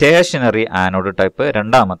സ്റ്റേഷനറി ആനോഡ് ടൈപ്പ്,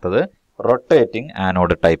 രണ്ടാമത്തത് റൊട്ടേറ്റിംഗ്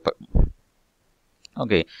ആനോഡ് ടൈപ്പ്.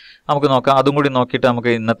 ഓക്കെ, നമുക്ക് നോക്കാം. അതും കൂടി നോക്കിയിട്ട്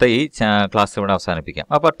നമുക്ക് ഇന്നത്തെ ഈ ക്ലാസ് ഇവിടെ അവസാനിപ്പിക്കാം.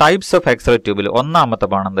 അപ്പോൾ ടൈപ്സ് ഓഫ് എക്സ്റേ ട്യൂബിൽ ഒന്നാമത്തെ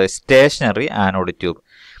പാണെന്ത്? Stationery anode tube.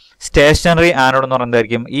 Stationery anode എന്ന്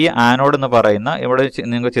പറയുന്നതായിരിക്കും ഈ ആനോഡ് എന്ന് പറയുന്ന, ഇവിടെ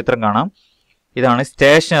നിങ്ങൾക്ക് ചിത്രം കാണാം, ഇതാണ്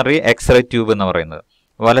സ്റ്റേഷനറി എക്സ്റേ ട്യൂബ് എന്ന് പറയുന്നത്.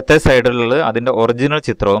 വലത്തെ സൈഡിലുള്ളത് അതിൻ്റെ ഒറിജിനൽ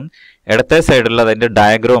ചിത്രവും ഇടത്തെ സൈഡിലുള്ളത് അതിൻ്റെ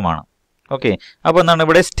ഡയഗ്രവുമാണ്. ഓക്കെ, അപ്പോൾ എന്താണ്?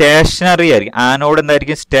 ഇവിടെ സ്റ്റേഷനറി ആയിരിക്കും. ആനോഡ്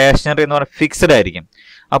എന്തായിരിക്കും? സ്റ്റേഷനറി എന്ന് പറഞ്ഞാൽ ഫിക്സഡ് ആയിരിക്കും.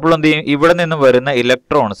 അപ്പോൾ എന്ത് ചെയ്യും? ഇവിടെ നിന്ന് വരുന്ന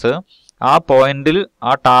ഇലക്ട്രോൺസ് ആ പോയിന്റിൽ,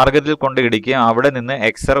 ആ ടാർഗറ്റിൽ കൊണ്ട് ഇടിക്കുകയും അവിടെ നിന്ന്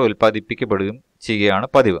എക്സ്റേ ഉൽപ്പാദിപ്പിക്കപ്പെടുകയും ചെയ്യുകയാണ്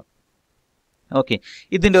പതിവ്. ഓക്കെ,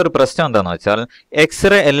 ഇതിൻ്റെ ഒരു പ്രശ്നം എന്താണെന്ന് വെച്ചാൽ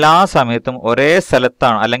എക്സ്റേ എല്ലാ സമയത്തും ഒരേ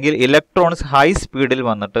സ്ഥലത്താണ്, അല്ലെങ്കിൽ ഇലക്ട്രോൺസ് ഹൈ സ്പീഡിൽ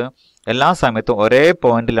വന്നിട്ട് എല്ലാ സമയത്തും ഒരേ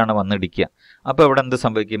പോയിന്റിലാണ് വന്നിടിക്കുക. അപ്പോൾ ഇവിടെ എന്ത്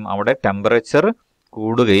സംഭവിക്കും? അവിടെ ടെമ്പറേച്ചർ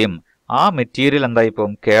കൂടുകയും ആ മെറ്റീരിയൽ എന്തായി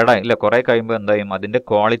പോകും? കേടായി ഇല്ല, കുറേ കഴിയുമ്പോൾ എന്തായും? അതിൻ്റെ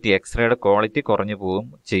ക്വാളിറ്റി, എക്സ്റേയുടെ ക്വാളിറ്റി കുറഞ്ഞു പോവുകയും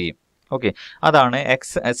ചെയ്യും. ഓക്കെ, അതാണ്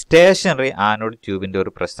സ്റ്റേഷനറി ആനോഡ് ട്യൂബിൻ്റെ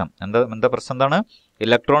ഒരു പ്രശ്നം. എന്താ പ്രശ്നം? എന്താണ്?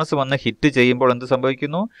 ഇലക്ട്രോൺസ് വന്ന് ഹിറ്റ് ചെയ്യുമ്പോൾ എന്ത്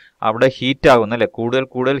സംഭവിക്കുന്നു? അവിടെ ഹീറ്റ് ആകുന്നു അല്ലെ?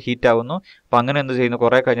 കൂടുതൽ ഹീറ്റ് ആകുന്നു. അപ്പം അങ്ങനെ എന്ത് ചെയ്യുന്നു?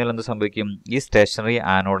 കുറേ കഴിഞ്ഞാൽ എന്ത് സംഭവിക്കും? ഈ സ്റ്റേഷനറി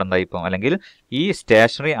ആനോഡ് എന്തായിപ്പോൾ, അല്ലെങ്കിൽ ഈ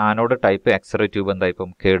stationery anode type x-ray tube എന്തായിപ്പോൾ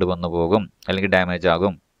കേടുവന്നു പോകും, അല്ലെങ്കിൽ ഡാമേജ്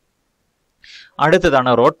ആകും.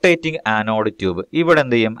 അടുത്തതാണ് റൊട്ടേറ്റിംഗ് ആനോഡ് ട്യൂബ്. ഇവിടെ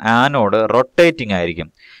എന്ത് ചെയ്യും? ആനോഡ് റൊട്ടേറ്റിംഗ് ആയിരിക്കും.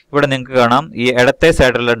 ഇവിടെ നിങ്ങൾക്ക് കാണാം, ഈ ഇടത്തെ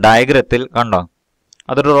സൈഡിലുള്ള ഡയഗ്രത്തിൽ കണ്ടോ?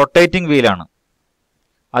 അതൊരു റൊട്ടേറ്റിംഗ് വീലാണ്.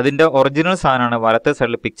 അതിൻ്റെ ഒറിജിനൽ സാധനമാണ് വലത്തെ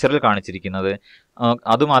സൈഡിൽ പിക്ചറിൽ കാണിച്ചിരിക്കുന്നത്.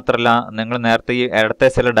 അതുമാത്രമല്ല, നിങ്ങൾ നേരത്തെ ഈ ഇടത്തെ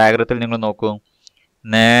സൈഡിലെ ഡയഗ്രത്തിൽ നിങ്ങൾ നോക്കൂ,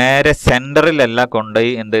 നേരെ സെൻറ്ററിലല്ല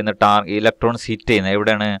കൊണ്ടുപോയി എന്ത് ചെയ്യുന്ന ഇലക്ട്രോൺസ് ഹിറ്റ് ചെയ്യുന്നത്.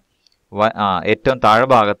 എവിടെയാണ്? ഏറ്റവും താഴെ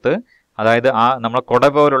ഭാഗത്ത്. അതായത് ആ നമ്മളെ കുട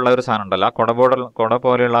പോലുള്ള ഒരു സാധനം ഉണ്ടല്ലോ, ആ കുട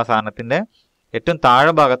പോലെയുള്ള ആ സാധനത്തിൻ്റെ ഏറ്റവും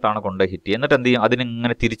താഴെ ഭാഗത്താണ് കൊണ്ടുപോയി ഹിറ്റ് ചെയ്യുക. എന്നിട്ട് എന്ത് ചെയ്യും?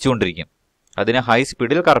 അതിനിങ്ങനെ തിരിച്ചുകൊണ്ടിരിക്കും, അതിനെ ഹൈ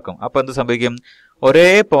സ്പീഡിൽ കറക്കും. അപ്പോൾ എന്ത് സംഭവിക്കും? ഒരേ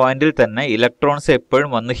പോയിന്റിൽ തന്നെ ഇലക്ട്രോൺസ് എപ്പോഴും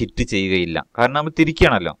വന്ന് ഹിറ്റ് ചെയ്യുകയില്ല, കാരണം നമ്മൾ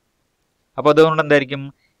തിരിക്കുകയാണല്ലോ. അപ്പോൾ അതുകൊണ്ട് എന്തായിരിക്കും?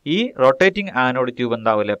 ഈ റൊട്ടേറ്റിംഗ് ആനോഡ് ട്യൂബ്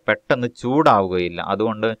എന്താവില്ല? പെട്ടെന്ന് ചൂടാവുകയില്ല.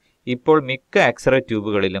 അതുകൊണ്ട് ഇപ്പോൾ മിക്ക x-ray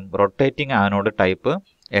ട്യൂബുകളിലും rotating anode type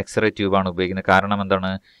x-ray ട്യൂബാണ് ഉപയോഗിക്കുന്നത്. കാരണം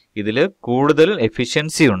എന്താണ്? ഇതിൽ കൂടുതൽ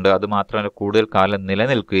എഫിഷ്യൻസി ഉണ്ട്, അതുമാത്രമല്ല കൂടുതൽ കാലം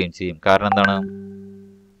നിലനിൽക്കുകയും ചെയ്യും. കാരണം എന്താണ്?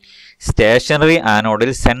 സ്റ്റേഷനറി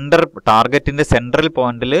ആനോഡിൽ ടാർഗറ്റിന്റെ സെൻട്രൽ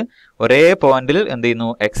പോയിന്റിൽ ഒരേ പോയിന്റിൽ എന്ത് ചെയ്യുന്നു?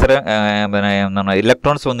 എക്സ്റേ എന്താണ്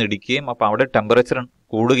ഇലക്ട്രോൺസ് വന്ന് ഇടിക്കുകയും അപ്പോൾ അവിടെ ടെമ്പറേച്ചർ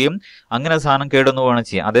കൂടുകയും അങ്ങനെ സാധനം കേടുന്നു പോവുകയാണ്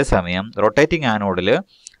ചെയ്യുക. അതേസമയം റൊട്ടേറ്റിംഗ് ആനോഡിൽ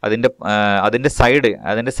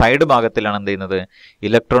അതിന്റെ സൈഡ് ഭാഗത്തിലാണ് എന്ത് ചെയ്യുന്നത്?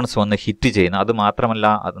 ഇലക്ട്രോൺസ് വന്ന് ഹിറ്റ് ചെയ്യുന്നത്. അത് മാത്രമല്ല,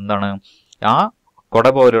 അതെന്താണ്? ആ കുട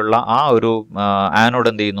പോലുള്ള ആ ഒരു ആനോഡ്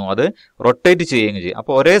എന്ത് ചെയ്യുന്നു? അത് റൊട്ടേറ്റ് ചെയ്യുകയും ചെയ്യും.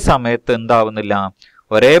 അപ്പോൾ ഒരേ സമയത്ത് എന്താവുന്നില്ല?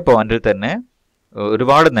 ഒരേ പോയിന്റിൽ തന്നെ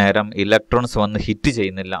ഒരുപാട് നേരം ഇലക്ട്രോൺസ് വന്ന് ഹിറ്റ്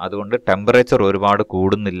ചെയ്യുന്നില്ല. അതുകൊണ്ട് ടെമ്പറേച്ചർ ഒരുപാട്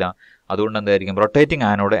കൂടുന്നില്ല. അതുകൊണ്ട് എന്തായിരിക്കും? റൊട്ടേറ്റിംഗ്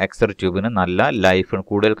ആനോഡ് എക്സ്റേ ട്യൂബിന് നല്ല ലൈഫ്,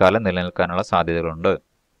 കൂടുതൽ കാലം നിലനിൽക്കാനുള്ള സാധ്യതകളുണ്ട്.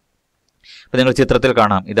 അപ്പോൾ നിങ്ങൾ ചിത്രത്തിൽ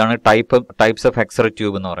കാണാം, ഇതാണ് ടൈപ്സ് ഓഫ് എക്സ്റേ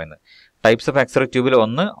ട്യൂബ് എന്ന് പറയുന്നത്. ടൈപ്സ് ഓഫ് എക്സ്റേ ട്യൂബിൽ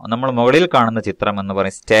ഒന്ന് നമ്മൾ മുകളിൽ കാണുന്ന ചിത്രം എന്ന്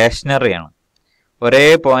പറയുന്നത് സ്റ്റേഷനറിയാണ്. ഒരേ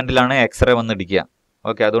പോയിന്റിലാണ് എക്സ്റേ വന്ന് ഇടിക്കുക.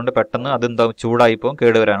 ഓക്കെ, അതുകൊണ്ട് പെട്ടെന്ന് അതെന്താവും? ചൂടായിപ്പോൾ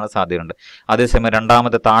കേടുവരാനുള്ള സാധ്യതയുണ്ട്. അതേസമയം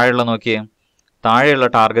രണ്ടാമത്തെ താഴെയുള്ള നോക്കിയേ, താഴെയുള്ള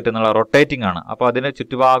ടാർഗറ്റ് എന്നുള്ള റൊട്ടേറ്റിംഗ് ആണ്. അപ്പോൾ അതിന്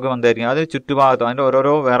ചുറ്റുഭാഗം എന്തായിരിക്കും? അതിന് ചുറ്റുഭാഗത്ത് അതിൻ്റെ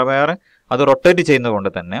ഓരോരോ വേറെ അത് റൊട്ടേറ്റ് ചെയ്യുന്നത് കൊണ്ട്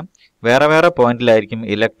തന്നെ വേറെ പോയിന്റിലായിരിക്കും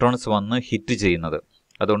ഇലക്ട്രോൺസ് വന്ന് ഹിറ്റ് ചെയ്യുന്നത്.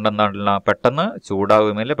 അതുകൊണ്ട് എന്താണല്ല, പെട്ടെന്ന്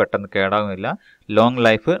ചൂടാവുകയുമില്ല, പെട്ടെന്ന് കേടാവുകയില്ല, ലോങ്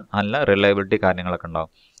ലൈഫ്, നല്ല റിലയബിലിറ്റി കാര്യങ്ങളൊക്കെ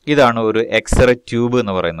ഉണ്ടാവും. ഇതാണ് ഒരു എക്സ്റേ ട്യൂബ്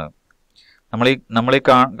എന്ന് പറയുന്നത്. നമ്മൾ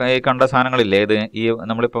ഈ കണ്ട സാധനങ്ങളില്ലേ, ഇത് ഈ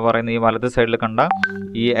നമ്മളിപ്പോൾ പറയുന്ന ഈ വലത് സൈഡിൽ കണ്ട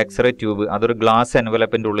ഈ എക്സ്റേ ട്യൂബ്, അതൊരു ഗ്ലാസ്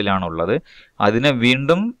എൻവലപ്പിൻ്റെ ഉള്ളിലാണുള്ളത്. അതിനെ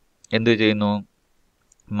വീണ്ടും എന്ത് ചെയ്യുന്നു,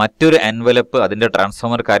 മറ്റൊരു എൻവലപ്പ്, അതിൻ്റെ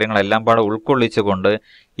ട്രാൻസ്ഫോമർ കാര്യങ്ങളെല്ലാം പാടെ ഉൾക്കൊള്ളിച്ചുകൊണ്ട്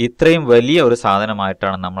ഇത്രയും വലിയ ഒരു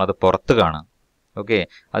സാധനമായിട്ടാണ് നമ്മളത് പുറത്ത് കാണുക. ഓക്കെ,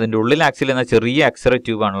 അതിൻ്റെ ഉള്ളിൽ ആക്ച്വലി എന്നാൽ ചെറിയ എക്സ്റേ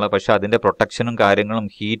ട്യൂബാണുള്ളത്. പക്ഷെ അതിൻ്റെ പ്രൊട്ടക്ഷനും കാര്യങ്ങളും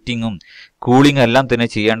ഹീറ്റിങ്ങും കൂളിങ്ങും എല്ലാം തന്നെ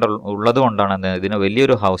ചെയ്യേണ്ട ഉള്ളത് കൊണ്ടാണ് ഇതിന്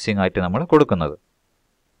വലിയൊരു ഹൗസിംഗ് ആയിട്ട് നമ്മൾ കൊടുക്കുന്നത്.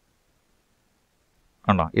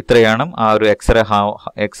 കണ്ടോ, ഇത്രയാണ് ആ ഒരു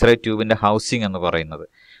എക്സ്റേ ട്യൂബിൻ്റെ ഹൗസിംഗ് എന്ന് പറയുന്നത്.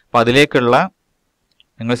 അപ്പം അതിലേക്കുള്ള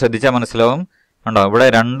നിങ്ങൾ ശ്രദ്ധിച്ചാൽ മനസ്സിലാവും. കണ്ടോ, ഇവിടെ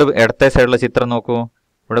ഇടത്തെ സൈഡിലുള്ള ചിത്രം നോക്കൂ.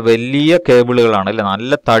 ഇവിടെ വലിയ കേബിളുകളാണ് അല്ലെ,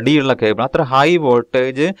 നല്ല തടിയുള്ള കേബിൾ. അത്ര ഹൈ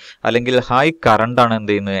വോൾട്ടേജ് അല്ലെങ്കിൽ ഹൈ കറണ്ടാണ്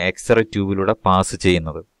എന്ത് ചെയ്യുന്നത്, എക്സ്റേ ട്യൂബിലൂടെ പാസ്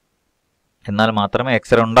ചെയ്യുന്നത്. എന്നാൽ മാത്രമേ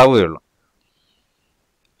എക്സ്റേ ഉണ്ടാവുകയുള്ളൂ.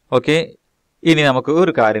 ഓക്കെ, ഇനി നമുക്ക്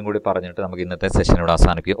ഒരു കാര്യം കൂടി പറഞ്ഞിട്ട് നമുക്ക് ഇന്നത്തെ സെഷൻ ഇവിടെ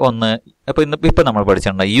അവസാനിപ്പിക്കും. ഒന്ന്, ഇപ്പം നമ്മൾ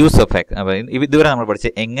പഠിച്ചിട്ടുണ്ട് യൂസ് ഓഫ് ഇതുവരെ നമ്മൾ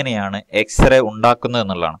പഠിച്ചത് എങ്ങനെയാണ് എക്സ്റേ ഉണ്ടാക്കുന്നത്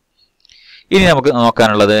എന്നുള്ളതാണ്. ഇനി നമുക്ക്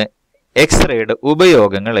നോക്കാനുള്ളത് എക്സ്റേയുടെ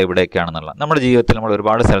ഉപയോഗങ്ങൾ എവിടേക്കാണെന്നുള്ള. നമ്മുടെ ജീവിതത്തിൽ നമ്മൾ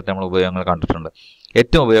ഒരുപാട് സ്ഥലത്ത് നമ്മൾ ഉപയോഗങ്ങൾ കണ്ടിട്ടുണ്ട്.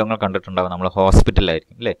 ഏറ്റവും ഉപയോഗങ്ങൾ കണ്ടിട്ടുണ്ടാവും നമ്മൾ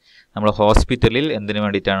ഹോസ്പിറ്റലിലായിരിക്കും അല്ലേ. നമ്മൾ ഹോസ്പിറ്റലിൽ എന്തിനു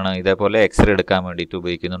വേണ്ടിയിട്ടാണ്, ഇതേപോലെ എക്സ്റേ എടുക്കാൻ വേണ്ടിയിട്ട്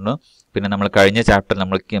ഉപയോഗിക്കുന്നുണ്ട്. പിന്നെ നമ്മൾ കഴിഞ്ഞ ചാപ്റ്റർ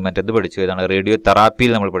നമ്മൾ മറ്റേത് പഠിച്ചു, ഏതാണ് റേഡിയോ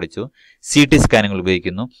തെറാപ്പിയിൽ നമ്മൾ പഠിച്ചു. CT സ്കാനുകൾ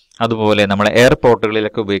ഉപയോഗിക്കുന്നു. അതുപോലെ നമ്മൾ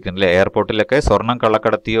എയർപോർട്ടുകളിലൊക്കെ ഉപയോഗിക്കുന്നില്ലേ, എയർപോർട്ടിലൊക്കെ സ്വർണ്ണം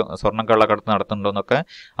കള്ളക്കടത്ത് നടത്തുന്നുണ്ടോ എന്നൊക്കെ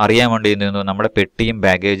അറിയാൻ വേണ്ടി നമ്മുടെ പെട്ടിയും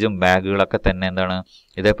ബാഗേജും ബാഗുകളൊക്കെ തന്നെ എന്താണ്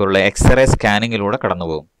ഇതേപോലുള്ള എക്സ്റേ സ്കാനിങ്ങിലൂടെ കടന്നു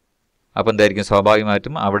പോകും. അപ്പോൾ എന്തായിരിക്കും,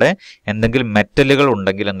 സ്വാഭാവികമായിട്ടും അവിടെ എന്തെങ്കിലും മെറ്റലുകൾ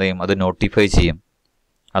ഉണ്ടെങ്കിൽ എന്ത് ചെയ്യും, അത് നോട്ടിഫൈ ചെയ്യും,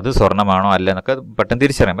 അത് സ്വർണ്ണമാണോ അല്ല എന്നൊക്കെ പെട്ടെന്ന്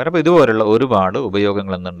തിരിച്ചറിയാൻ പറ്റും. അപ്പോൾ ഇതുപോലുള്ള ഒരുപാട്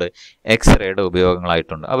ഉപയോഗങ്ങൾ എന്തുണ്ട്, എക്സ്റേയുടെ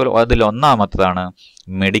ഉപയോഗങ്ങളായിട്ടുണ്ട്. അതിലൊന്നാമത്തതാണ്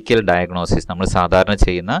മെഡിക്കൽ ഡയഗ്നോസിസ്. നമ്മൾ സാധാരണ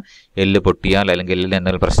ചെയ്യുന്ന എല്ല് പൊട്ടിയാൽ അല്ലെങ്കിൽ എല്ലിൽ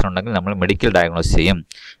എന്തെങ്കിലും പ്രശ്നം ഉണ്ടെങ്കിൽ നമ്മൾ മെഡിക്കൽ ഡയഗ്നോസിസ് ചെയ്യും.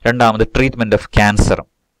 രണ്ടാമത് ട്രീറ്റ്മെൻറ്റ് ഓഫ് ക്യാൻസർ.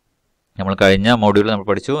 നമ്മൾ കഴിഞ്ഞ മോഡ്യൂളിൽ നമ്മൾ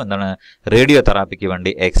പഠിച്ചു എന്താണ്, റേഡിയോ തെറാപ്പിക്ക്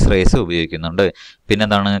വേണ്ടി എക്സ്റേസ് ഉപയോഗിക്കുന്നുണ്ട്.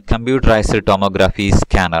 പിന്നെന്താണ്, കമ്പ്യൂട്ടറൈസ്ഡ് ടോമോഗ്രാഫി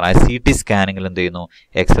സ്കാനർ, CT സ്കാനിങ്ങിൽ എന്ത് ചെയ്യുന്നു,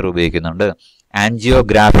 എക്സ്റേ ഉപയോഗിക്കുന്നുണ്ട്.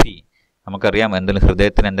 ആൻജിയോഗ്രാഫി, നമുക്കറിയാം എന്തെങ്കിലും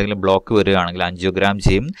ഹൃദയത്തിന് എന്തെങ്കിലും ബ്ലോക്ക് വരികയാണെങ്കിൽ ആൻജിയോഗ്രാം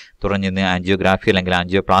ചെയ്യും. തുറഞ്ഞിന്ന് ആൻജിയോഗ്രാഫി അല്ലെങ്കിൽ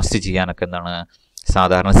ആൻജിയോപ്ലാസ്റ്റി ചെയ്യാനൊക്കെ എന്താണ്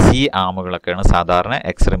സാധാരണ ആമുകളൊക്കെയാണ് സാധാരണ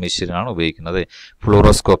എക്സ്റേ മെഷീനാണ് ഉപയോഗിക്കുന്നത്.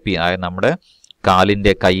 ഫ്ലൂറോസ്കോപ്പി, അതായത് നമ്മുടെ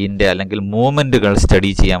കാലിൻ്റെ കൈയിൻ്റെ അല്ലെങ്കിൽ മൂവ്മെൻറ്റുകൾ സ്റ്റഡി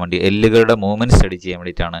ചെയ്യാൻ വേണ്ടി, എല്ലുകളുടെ മൂവ്മെൻറ്റ് സ്റ്റഡി ചെയ്യാൻ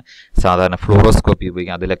വേണ്ടിയിട്ടാണ് സാധാരണ ഫ്ലൂറോസ്കോപ്പി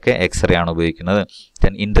ഉപയോഗിക്കുക. അതിലൊക്കെ എക്സ്റേ ആണ് ഉപയോഗിക്കുന്നത്.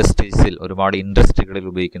 ഇൻഡസ്ട്രീസിൽ ഒരുപാട് ഇൻഡസ്ട്രികളിൽ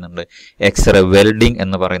ഉപയോഗിക്കുന്നുണ്ട് എക്സ്റേ. വെൽഡിംഗ്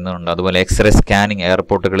എന്ന് പറയുന്നുണ്ട്. അതുപോലെ എക്സ്റേ സ്കാനിങ്,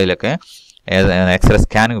 എയർപോർട്ടുകളിലൊക്കെ എക്സ്റേ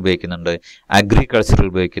സ്കാനിങ് ഉപയോഗിക്കുന്നുണ്ട്. അഗ്രികൾച്ചറിൽ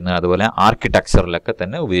ഉപയോഗിക്കുന്നത്, അതുപോലെ ആർക്കിടെക്ചറിലൊക്കെ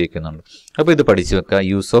തന്നെ ഉപയോഗിക്കുന്നുണ്ട്. അപ്പോൾ ഇത് പഠിച്ചു വെക്കുക,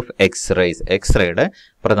 യൂസ് ഓഫ് എക്സ്റേസ്, എക്സ്റേയുടെ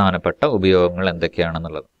പ്രധാനപ്പെട്ട ഉപയോഗങ്ങൾ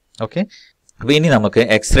എന്തൊക്കെയാണെന്നുള്ളത്. ഓക്കെ, അപ്പോൾ ഇനി നമുക്ക്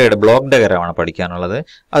എക്സ്റേയുടെ ബ്ലോക്ക് ഡയഗ്രമാണ് പഠിക്കാനുള്ളത്.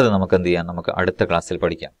 അത് നമുക്ക് എന്ത് ചെയ്യാം, നമുക്ക് അടുത്ത ക്ലാസ്സിൽ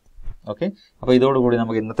പഠിക്കാം. ഓക്കെ, അപ്പോൾ ഇതോടുകൂടി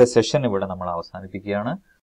നമുക്ക് ഇന്നത്തെ സെഷൻ ഇവിടെ നമ്മൾ അവസാനിപ്പിക്കുകയാണ്.